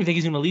don't even think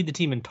he's going to lead the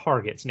team in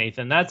targets,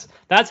 Nathan. That's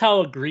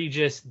how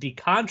egregious the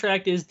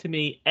contract is to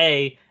me.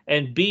 A,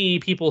 and B,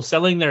 people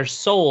selling their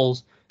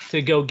souls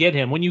to go get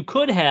him when you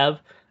could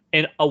have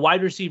a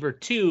wide receiver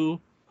 2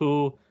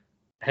 who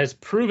has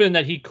proven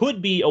that he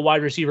could be a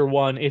wide receiver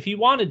 1 if he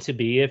wanted to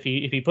be, if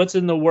he puts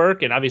in the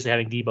work. And obviously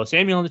having Deebo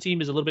Samuel on the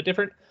team is a little bit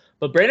different.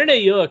 But Brandon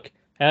Ayuk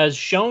has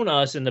shown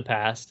us in the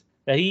past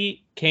that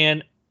he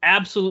can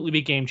absolutely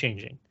be game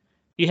changing.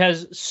 He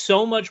has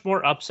so much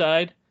more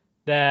upside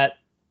that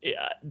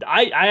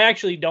I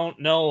actually don't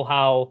know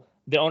how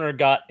the owner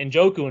got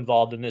Njoku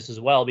involved in this as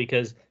well,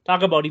 because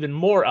talk about even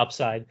more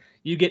upside.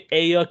 You get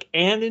Ayuk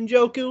and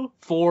Njoku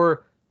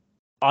for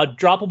a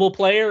droppable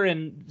player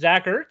in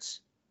Zach Ertz.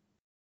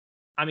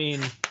 I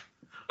mean,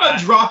 a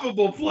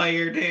droppable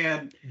player,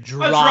 Dan. A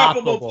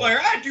droppable player.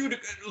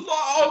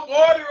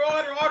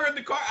 Order in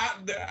the car.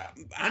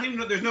 I don't even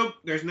know.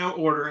 There's no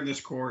order in this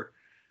court.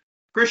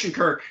 Christian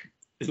Kirk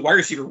is the wide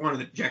receiver 1 of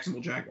the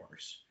Jacksonville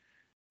Jaguars.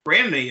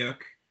 Brandon Ayuk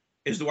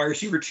is the wide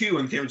receiver 2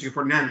 on the San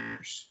Francisco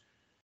 49ers.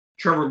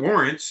 Trevor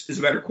Lawrence is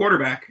a better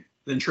quarterback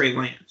than Trey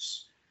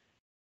Lance.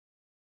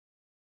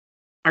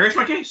 I rest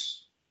my case.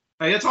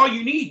 Like, that's all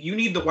you need. You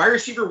need the wide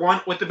receiver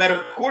 1 with the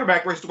better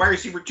quarterback versus the wide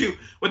receiver 2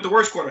 with the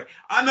worst quarterback.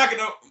 I'm not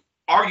going to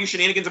argue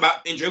shenanigans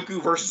about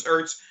Njoku versus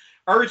Ertz.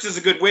 Ertz is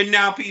a good win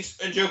now piece.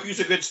 Njoku's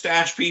a good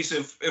stash piece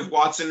if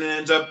Watson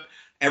ends up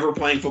ever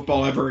playing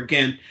football ever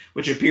again,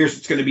 which appears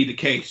it's going to be the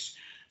case.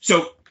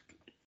 So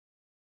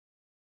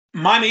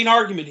my main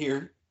argument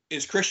here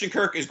is Christian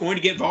Kirk is going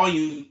to get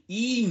volume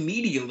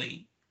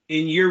immediately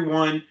in year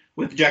 1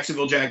 with the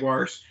Jacksonville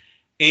Jaguars.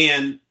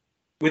 And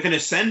with an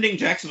ascending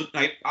Jacksonville,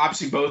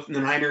 obviously both the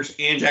Niners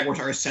and Jaguars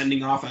are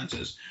ascending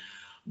offenses.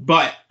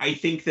 But I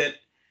think that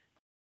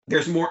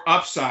there's more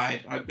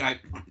upside.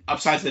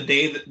 Upside's the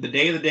day of the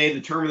day, the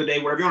term of the day,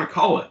 whatever you want to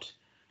call it.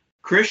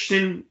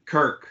 Christian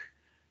Kirk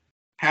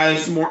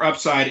has more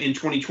upside in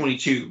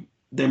 2022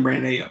 than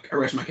Brandon Ayuk. I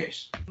rest my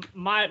case.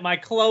 My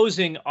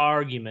closing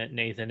argument,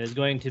 Nathan, is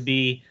going to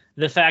be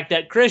the fact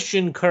that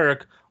Christian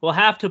Kirk will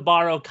have to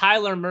borrow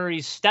Kyler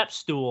Murray's step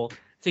stool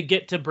to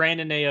get to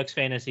Brandon Ayuk's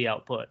fantasy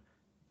output.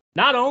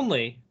 Not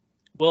only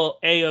will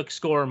Ayuk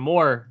score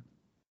more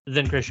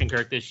than Christian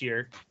Kirk this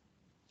year,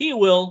 he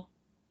will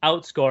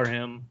outscore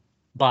him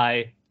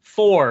by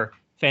 4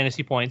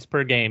 fantasy points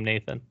per game,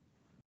 Nathan.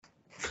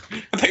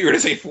 I thought you were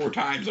going to say 4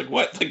 times. Like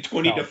what? Like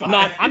 20 to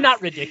 5? I'm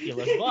not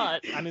ridiculous,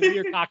 but I mean,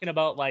 we were talking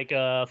about like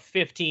a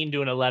 15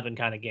 to an 11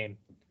 kind of game.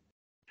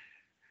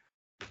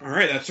 All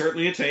right, that's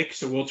certainly a take.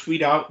 So we'll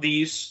tweet out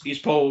these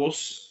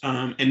polls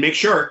and make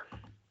sure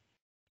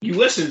you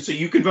listen so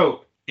you can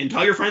vote. And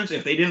tell your friends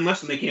if they didn't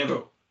listen, they can't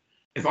vote.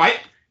 If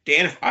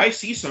I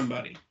see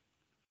somebody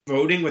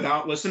voting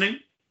without listening,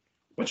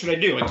 what should I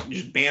do? Like,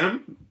 just ban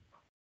them?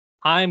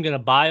 I'm going to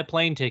buy a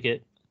plane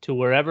ticket to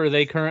wherever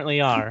they currently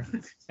are,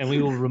 and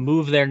we will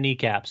remove their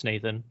kneecaps,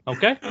 Nathan.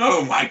 Okay?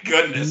 Oh, my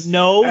goodness.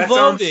 No that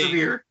voting. Sounds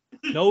severe.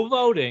 No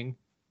voting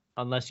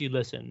unless you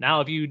listen.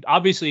 Now, if you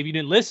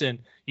didn't listen,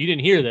 you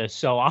didn't hear this,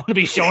 so I'm going to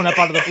be showing up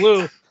out of the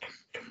blue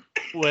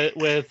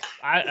with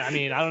I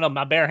mean, I don't know,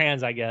 my bare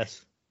hands, I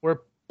guess. We're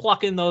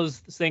plucking those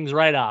things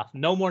right off.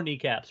 No more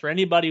kneecaps for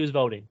anybody who's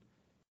voting.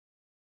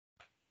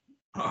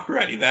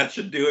 Alrighty, that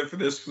should do it for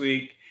this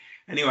week.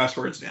 Any last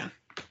words, Dan?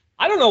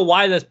 I don't know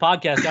why this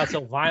podcast got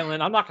so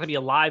violent. I'm not going to be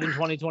alive in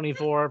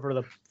 2024 for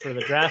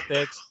the draft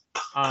picks.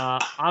 I'm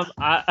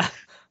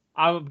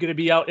going to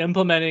be out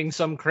implementing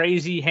some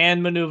crazy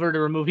hand maneuver to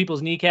remove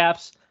people's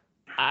kneecaps.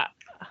 I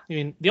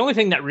mean, the only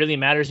thing that really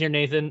matters here,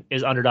 Nathan,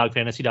 is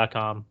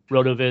UnderdogFantasy.com,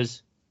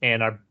 RotoViz,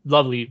 and our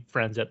lovely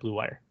friends at Blue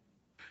Wire.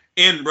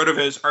 And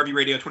RotoViz RV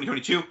Radio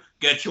 2022.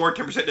 Get your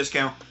 10%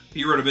 discount.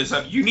 Be RotoViz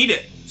up. You need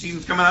it.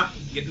 Season's coming up.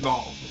 Get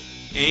involved.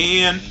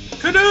 And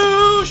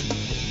kadoosh!